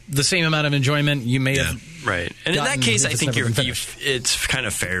got the same amount of enjoyment you may have. Right. And in that case, I think it's kind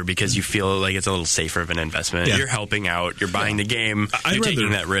of fair because you feel like it's a little safer of an investment. Yeah. You're helping out. You're buying the game. You're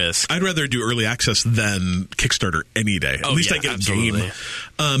taking that risk. I'd rather do early access than Kickstarter any day. At least I get a game.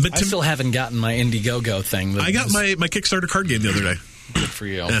 But I still haven't gotten my Indiegogo thing. I got my Kickstarter card game the other day. Good for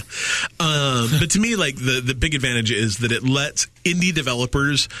you. Yeah. But to me, like the big advantage is that it lets indie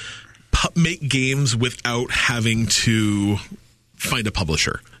developers make games without having to find a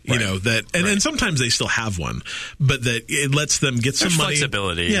publisher. And sometimes they still have one, but that it lets them get some money.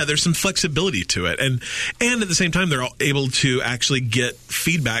 Flexibility. Yeah, there's some flexibility to it, and at the same time they're able to actually get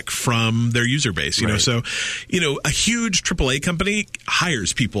feedback from their user base. So a huge AAA company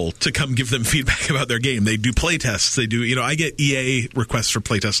hires people to come give them feedback about their game. They do play tests. They do. I get EA requests for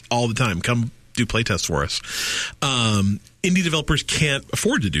play tests all the time. Come do play tests for us. Indie developers can't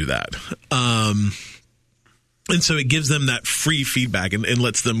afford to do that. And so it gives them that free feedback and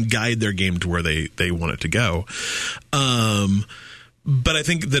lets them guide their game to where they want it to go. But I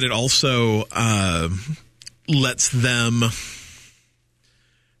think that it also lets them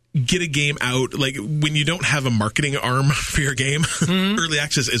get a game out. Like when you don't have a marketing arm for your game, early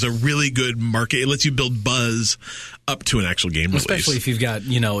access is a really good market. It lets you build buzz up to an actual game release. Especially if you've got,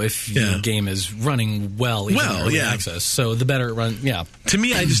 if your game is running well in early access. So the better it runs, To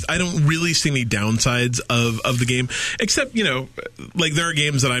me, I don't really see any downsides of the game, except, like there are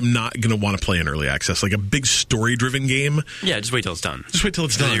games that I'm not going to want to play in early access, like a big story-driven game. Yeah, just wait till it's done. Just wait till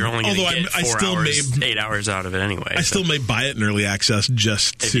it's done. You're only going to get 8 hours out of it anyway. I still may buy it in early access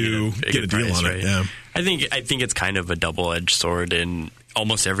just to get a deal on it. Yeah. I think it's kind of a double-edged sword in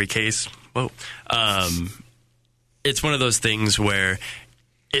almost every case. Whoa. It's one of those things where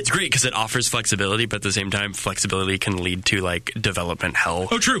it's great because it offers flexibility, but at the same time, flexibility can lead to like development hell.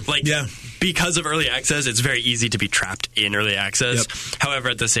 Oh, true. Because of early access, it's very easy to be trapped in early access. Yep. However,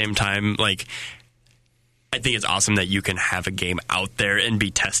 at the same time, I think it's awesome that you can have a game out there and be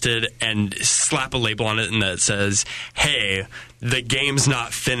tested and slap a label on it and that says, hey, the game's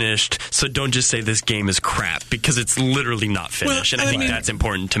not finished, so don't just say this game is crap, because it's literally not finished. And I think that's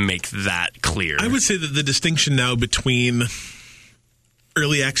important to make that clear. I would say that the distinction now between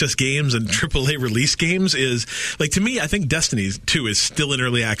early access games and AAA release games is, to me, I think Destiny 2 is still in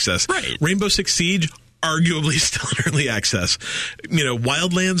early access. Right. Rainbow Six Siege, arguably still in early access.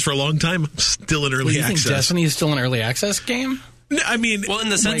 Wildlands for a long time, still in early access. You think Destiny is still an early access game? I mean, well, in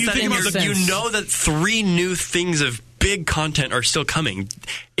the sense that that 3 new things of big content are still coming.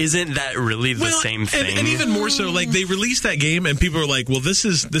 Isn't that really the same thing? And even more so, they released that game and people are like, well, this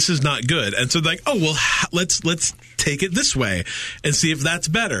is not good. And so let's take it this way and see if that's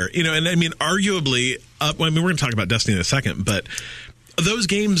better. And I mean, arguably, we're going to talk about Destiny in a second, but those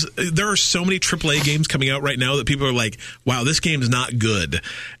games, there are so many AAA games coming out right now that people are like, wow, this game's not good.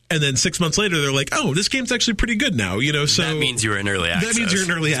 And then 6 months later, they're like, oh, this game's actually pretty good now. So that means you're in early access. That means you're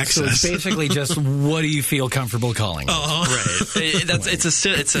in early access. So it's basically just, what do you feel comfortable calling it? Right.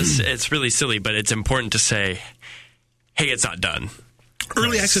 It's really silly, but it's important to say, hey, it's not done.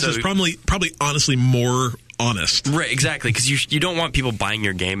 Early access is probably honestly more honest. Right, exactly, because you don't want people buying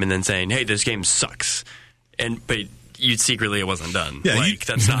your game and then saying, hey, this game sucks. But you secretly it wasn't done. Yeah,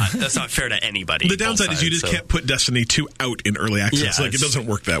 that's not fair to anybody. The downside is you just can't put Destiny 2 out in early access. It doesn't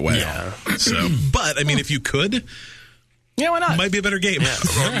work that way. Yeah. So, but I mean, if you could, yeah, why not? It might be a better game. Yeah.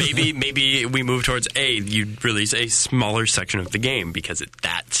 Or maybe we move towards you release a smaller section of the game because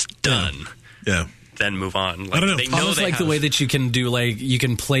that's done. Yeah. Then move on. I don't know. They know almost the way that you can do you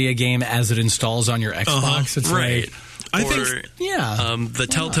can play a game as it installs on your Xbox. It's right. I think, the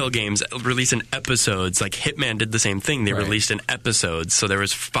Telltale games release in episodes. Like Hitman did the same thing. They released in episodes. So there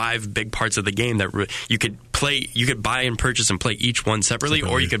was 5 big parts of the game that you could play. You could buy and purchase and play each one separately,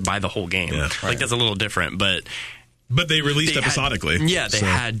 or you could buy the whole game. Yeah. That's a little different. But But they released episodically. They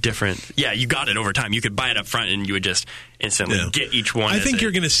had different. Yeah, you got it over time. You could buy it up front, and you would just instantly get each one. I think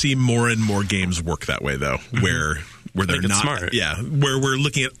you're going to see more and more games work that way, though, where they're not smart. Yeah, where we're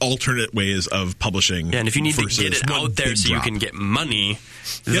looking at alternate ways of publishing. Yeah, and if you need to get it out there so you can get money,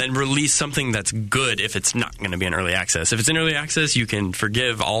 then release something that's good if it's not going to be in early access. If it's in early access, you can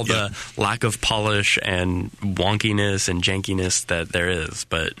forgive all the lack of polish and wonkiness and jankiness that there is,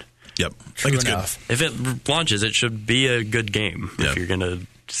 but Yep. True enough. If it launches, it should be a good game. If you're going to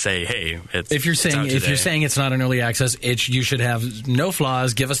say, hey, it's if you're saying it's not an early access, you should have no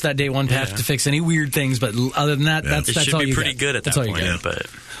flaws. Give us that day one patch to fix any weird things. But other than that, that's should all be you pretty get. good at that point. Yeah. But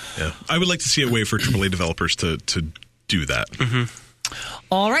I would like to see a way for AAA developers to do that.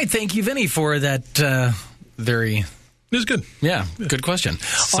 All right, thank you, Vinny, for that very. It was good. Yeah, good question.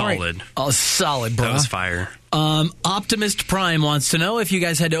 Solid. Solid, bro. That was fire. Optimist Prime wants to know, if you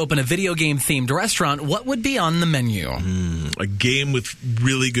guys had to open a video game themed restaurant, what would be on the menu? A game with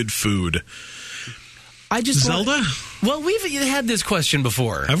really good food. Zelda? Well, we've had this question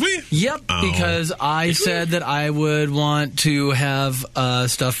before. Have we? Yep, because I said that I would want to have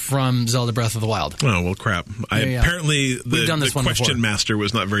stuff from Zelda Breath of the Wild. Oh, well, crap. Apparently, the question master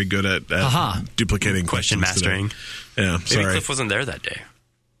was not very good at duplicating question mastering. Today. Yeah, sorry. Maybe Cliff wasn't there that day.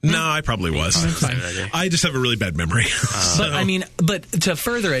 No, I probably was. I just have a really bad memory. But to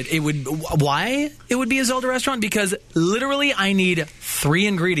further it, why it would be a Zelda restaurant? Because literally I need 3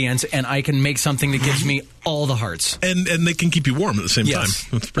 ingredients and I can make something that gives me all the hearts. And they can keep you warm at the same time.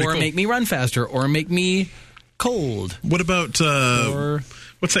 That's pretty cool. make me run faster, or make me cold. What about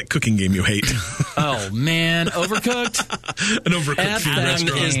what's that cooking game you hate? Oh man, Overcooked. An Overcooked Adam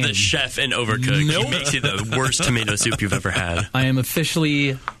is the chef in Overcooked. Nope. He makes you the worst tomato soup you've ever had. I am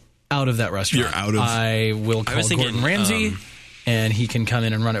officially out of that restaurant. You're out of. I will call Gordon Ramsay, and he can come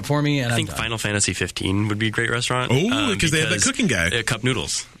in and run it for me. And I think Final Fantasy 15 would be a great restaurant. Oh, because they have that cooking guy. Cup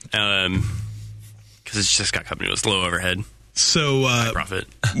noodles. Because it's just got cup noodles, low overhead. So, high profit.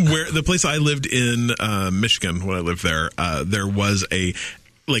 Where the place I lived in Michigan, when I lived there, there was a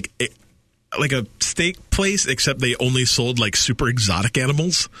steak place, except they only sold like super exotic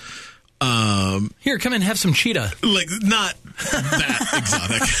animals. Here, come in, have some cheetah. Like, not that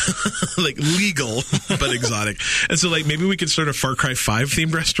exotic. Like, legal, but exotic. And so, like, maybe we could start a Far Cry 5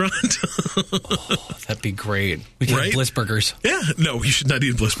 themed restaurant. That'd be great. We could have Bliss Burgers. Yeah. No, you should not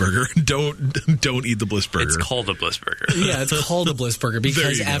eat a Bliss Burger. Don't eat the Bliss Burger. It's called a Bliss Burger. Yeah, it's called a Bliss Burger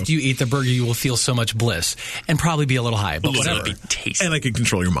because after you eat the burger, you will feel so much bliss and probably be a little high, but whatever. Be tasty. And I can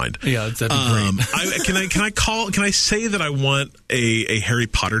control your mind. Yeah, that'd be great. Can I say that I want a Harry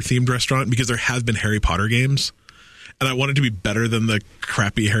Potter themed restaurant? Because there have been Harry Potter games, and I want it to be better than the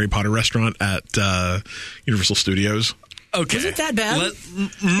crappy Harry Potter restaurant at Universal Studios. Okay. Was it that bad?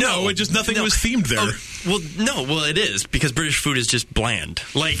 No, nothing was themed there. Well, it is, because British food is just bland.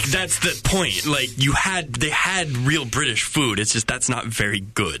 Like, that's the point. Like, they had real British food. It's just that's not very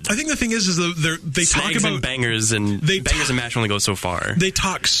good. I think the thing is they talk about and bangers, and bangers and mash only go so far. They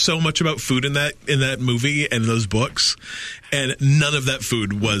talk so much about food in that movie and those books, and none of that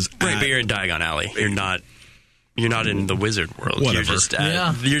food was right. But you're in Diagon Alley. You're not in the Wizard World. Whatever.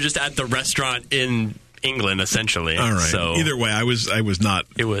 You're just at the restaurant in England, essentially. All right. So either way, I was not.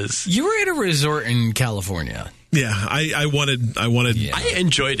 It was. You were at a resort in California. Yeah, I wanted. Yeah. I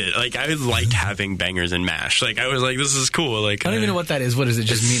enjoyed it. Like, I liked having bangers and mash. Like, I was like, this is cool. Like, I don't even know what that is. What is it?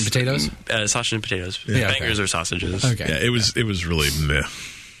 Just meat and potatoes? Sausage and potatoes. Yeah. Bangers or sausages. Okay. Yeah, it was really meh.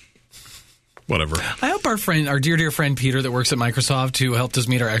 Whatever. I hope our dear friend Peter that works at Microsoft, who helped us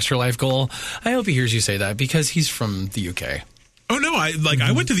meet our extra life goal, I hope he hears you say that, because he's from the UK. Oh no! I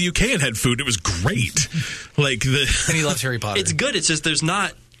went to the UK and had food. It was great. And he loves Harry Potter. It's good. It's just there's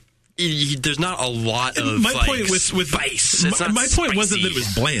not a lot of my point with spice. My point wasn't that it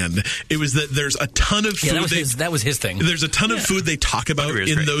was bland. It was that there's a ton of food. That was his thing. There's a ton of food they talk about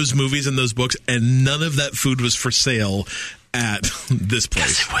in those movies and those books, and none of that food was for sale at this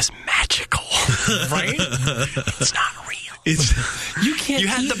place. It was magical, right? It's not real. You can't. You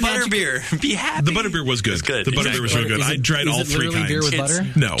had the butterbeer. Be happy. The butterbeer was good. The butterbeer was really good. I tried all 3 kinds. Beer with butter?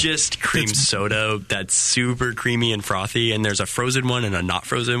 No, just cream soda that's super creamy and frothy. And there's a frozen one and a not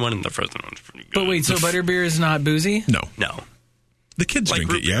frozen one, and the frozen one's pretty good. But wait, so butterbeer is not boozy? No. The kids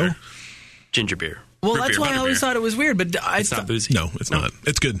drink it, yo. Ginger beer. Well, that's why I always thought it was weird. But it's not boozy. No, it's not.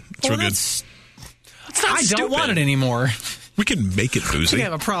 It's good. It's real good. I don't want it anymore. We can make it boozy. We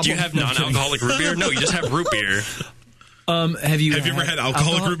have a problem. Do you have non-alcoholic root beer? No, you just have root beer. Have you ever had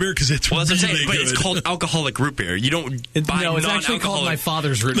alcoholic root beer? Because it's Well, that's what I'm really saying, but good. it's called alcoholic root beer. You don't buy No, it's actually called My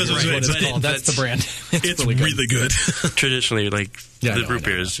Father's Root Beer. That's Is what what I'm it's saying. called. That's the brand. It's really good. Traditionally, like, Yeah, I the know, root I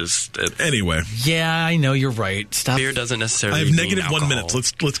beer know. is just... Anyway, Yeah, I know you're right. Stop. beer doesn't necessarily I have mean negative 1 alcohol.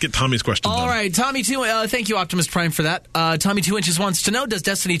 minute. Let's get Tommy's question All done. right, Tommy 2, thank you, Optimus Prime, for that. Tommy 2 Inches wants to know, does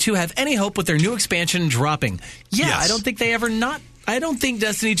Destiny 2 have any hope with their new expansion dropping? Yeah, Yes. I don't think they ever I don't think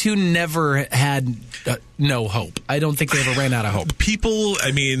Destiny 2 never had no hope. I don't think they ever ran out of hope. People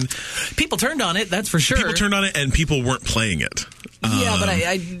People turned on it, that's for sure. people turned on it and people weren't playing it. Yeah, but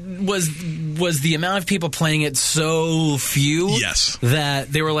I was the amount of people playing it so few Yes.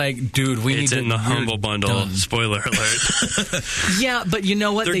 that they were like, dude, we It's need to... in the Humble we're Bundle. done. Spoiler alert. Yeah, but you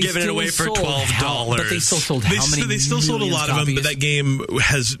know what? They're they giving it still away for sold $12. But they still sold how many? They still sold a millions lot of them, copies? but that game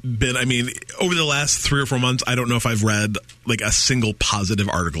has been, I mean, over the last 3 or 4 months, I don't know if I've read like a single positive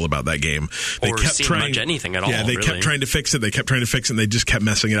article about that game. Or seen much anything at all, Yeah, they really. kept trying to fix it. They kept trying to fix it, and they just kept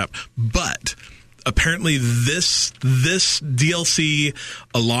messing it up. But apparently this DLC,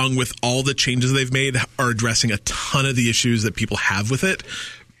 along with all the changes they've made, are addressing a ton of the issues that people have with it.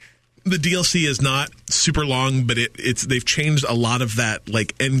 The DLC is not super long, but they've changed a lot of that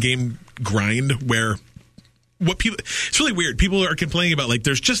like end game grind where it's really weird. People are complaining about like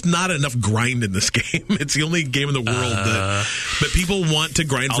there's just not enough grind in this game. It's the only game in the world that people want to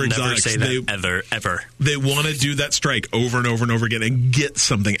grind for I'll never exotics. say that ever. They want to do that strike over and over and over again and get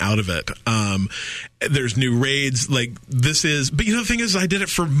something out of it. There's new raids like this is, but the thing is, I did it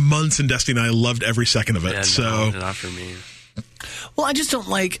for months in Destiny and I loved every second of it. Yeah, so no, not for me. Well, I just don't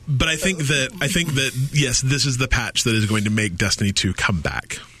like... But I think that yes, this is the patch that is going to make Destiny 2 come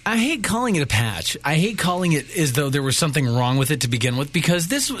back. I hate calling it a patch. I hate calling it as though there was something wrong with it to begin with, because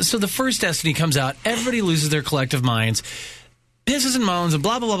the first Destiny comes out, everybody loses their collective minds, pisses and moans and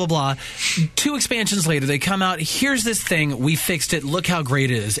blah, blah, blah, blah, blah. 2 expansions later, they come out, here's this thing, we fixed it, look how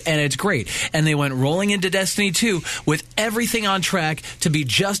great it is, and it's great. And they went rolling into Destiny 2 with everything on track to be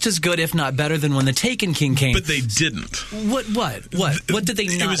just as good, if not better, than when the Taken King came. But they didn't. What did they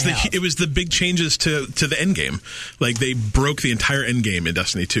not have? It was the big changes to the end game. Like they broke the entire end game in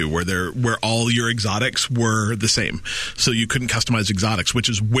Destiny 2 where all your exotics were the same. So you couldn't customize exotics, which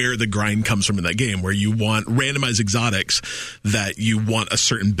is where the grind comes from in that game, where you want randomized exotics that you want a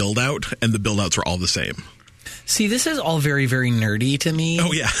certain build out, and the build outs are all the same. See, this is all very, very nerdy to me.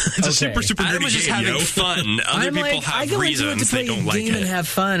 Oh yeah, it's a super nerdy I was just game, having fun. Other I'm people like, I have go into it reasons to they play don't a like game and it. have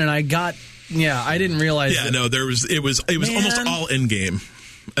fun, and I didn't realize. Yeah, that, no, it was Man. almost all end game,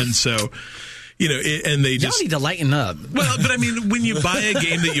 and so and they y'all just need to lighten up. well, but I mean, when you buy a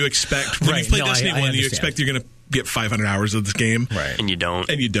game that you expect, when Right, you play no, Destiny I 1, you understand. expect you're going to get 500 hours of this game, Right. And you don't.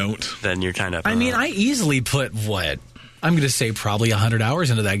 and you don't. Then you're kind of... I mean, I easily put I'm going to say probably 100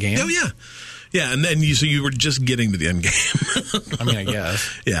 hours into that game. Oh yeah. Yeah, and then you were just getting to the end game. I mean, I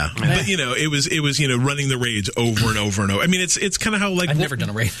guess. Yeah, but it was running the raids over and over and over. I mean, it's kind of how like I've never done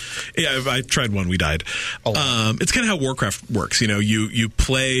a raid. Yeah, I tried one. We died. Oh. It's kind of how Warcraft works. You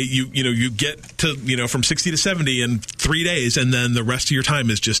play. You get to from 60 to 70 in 3 days, and then the rest of your time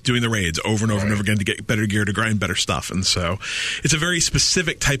is just doing the raids over and over and over again to get better gear, to grind better stuff. And so, it's a very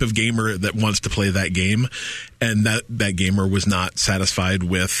specific type of gamer that wants to play that game, and that gamer was not satisfied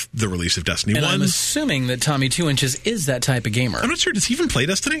with the release of Destiny And 1. I'm assuming that Tommy 2 Inches is that type of gamer. I'm not sure. Does he even play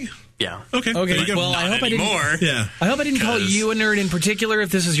Destiny? Yeah. Okay. Okay, There you go. well, I Not hope I didn't. anymore. Yeah. I hope I didn't call 'Cause- you a nerd in particular.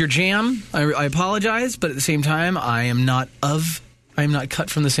 If this is your jam, I apologize. But at the same time, I am not cut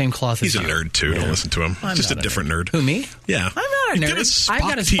from the same cloth He's as a you. nerd too. Don't listen to him. I'm Just a not different nerd. Who, me? Yeah. I'm not a You've nerd. got a I've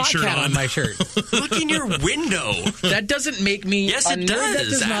got a Spock Spock t-shirt hat on my shirt. Look in your window. That doesn't make me Yes, a it nerd. does. That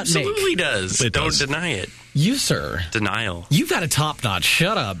does not Absolutely make. does. It Don't does. deny it. You, sir. Denial. You've got a top notch.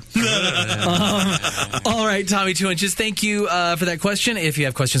 Shut up. All right, Tommy 2 Inches, thank you for that question. If you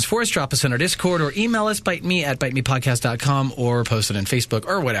have questions for us, drop us in our Discord or email us, bitemepodcast.com, or post it on Facebook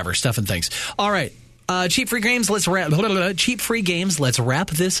or whatever, stuff and things. All right. Cheap free games. Let's wrap. Cheap free games. Let's wrap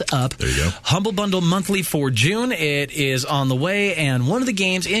this up. There you go. Humble Bundle monthly for June. It is on the way, and one of the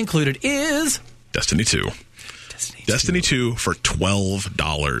games included is Destiny 2. Destiny 2 for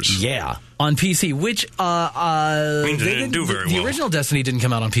 $12. Yeah, on PC, which Means it they didn't do very the well. original Destiny didn't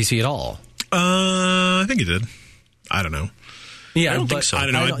come out on PC at all. I think it did. I don't know. Yeah, I don't think so. I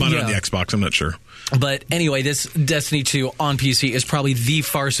don't know. I bought it on the Xbox. I'm not sure. But anyway, this Destiny 2 on PC is probably the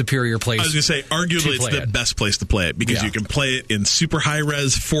far superior place. I was going to say, arguably, it's play the it. best place to play it because Yeah. you can play it in super high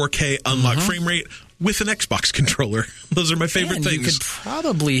res, 4K, unlocked frame rate with an Xbox controller. Those are my favorite and things. you could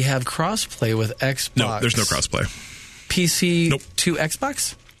probably have crossplay with Xbox. No, there's no crossplay. PC Nope. to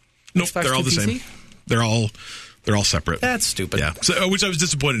Xbox? Nope, Xbox they're all to the PC? same. They're all separate. That's stupid. Yeah, so which I was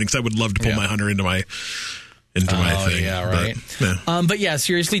disappointed because I would love to pull Yeah. my hunter into my into my thing. Yeah, right. But yeah,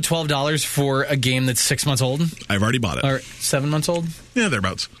 seriously, $12 for a game that's 6 months old I've already bought it. or 7 months old. Yeah,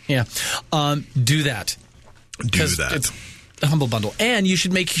 thereabouts. Yeah, do that. Do that. It's the Humble Bundle. And you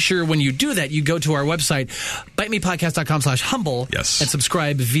should make sure when you do that, you go to our website, bitemepodcast.com/humble, Yes. and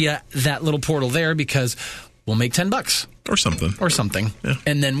subscribe via that little portal there, because we'll make $10 Or something. or something. Yeah.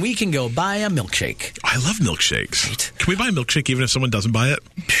 And then we can go buy a milkshake. I love milkshakes. Right. Can we buy a milkshake even if someone doesn't buy it?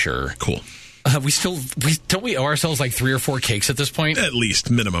 Sure. Cool. We don't we owe ourselves like 3 or 4 cakes at this point? At least,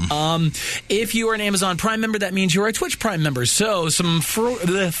 minimum. If you are an Amazon Prime member, that means you are a Twitch Prime member. So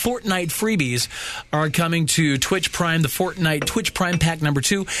the Fortnite freebies are coming to Twitch Prime. The Fortnite Twitch Prime pack number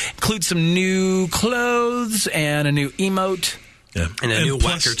 2 includes some new clothes and a new emote. Yeah. And a new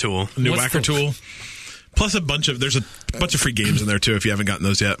plus, whacker tool. A new What's whacker the- tool. Plus there's a bunch of free games in there too if you haven't gotten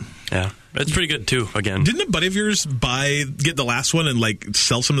those yet. Yeah. It's pretty good, too, again. Didn't a buddy of yours get the last one and like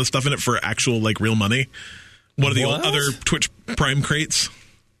sell some of the stuff in it for actual like real money? One of the What? other Twitch Prime crates?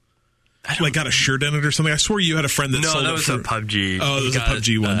 Like got a shirt in it or something? I swore you had a friend that No, sold that it was for... a PUBG. Oh, it was a He got,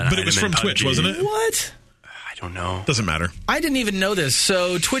 PUBG one. an But it was item from in Twitch, PUBG. wasn't it? What? I don't know. Doesn't matter. I didn't even know this.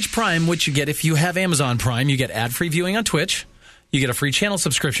 So Twitch Prime, which you get if you have Amazon Prime, you get ad-free viewing on Twitch. You get a free channel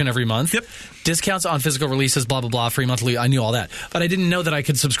subscription every month. Yep. Discounts on physical releases, blah, blah, blah, free monthly. I knew all that. But I didn't know that I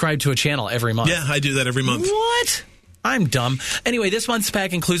could subscribe to a channel every month. Yeah, I do that every month. What? I'm dumb. Anyway, this month's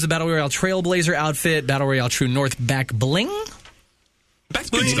pack includes the Battle Royale Trailblazer outfit, Battle Royale True North back bling. Back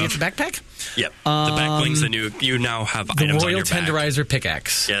good bling. stuff. Backpack? Yep. The back bling's the new. You now have The items on Royal your back. Tenderizer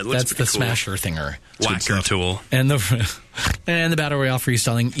pickaxe. Yeah, it looks That's the pretty cool. smasher thinger. Whacker stuff. tool. And the Battle Royale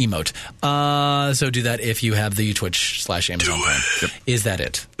freestyling emote. So do that if you have the Twitch/Amazon Prime. Yep. Is that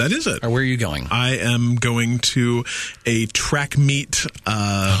it? That is it. Or where are you going? I am going to a track meet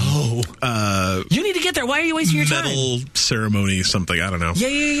You need to get there. Why are you wasting your time? medal ceremony something. I don't know.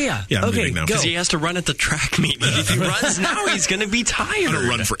 Yeah. Yeah, I'm okay, leaving now. go. Because he has to run at the track meet. If he runs now, he's going to be tired. I don't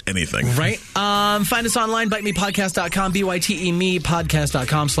run for anything. Right. Find us online, bitemepodcast.com,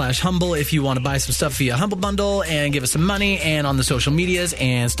 BYTEMepodcast.com/humble if you want to buy some stuff via Humble Bundle and give us some money, and on the social medias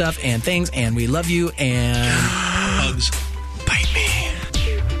and stuff and things. And we love you and Hugs.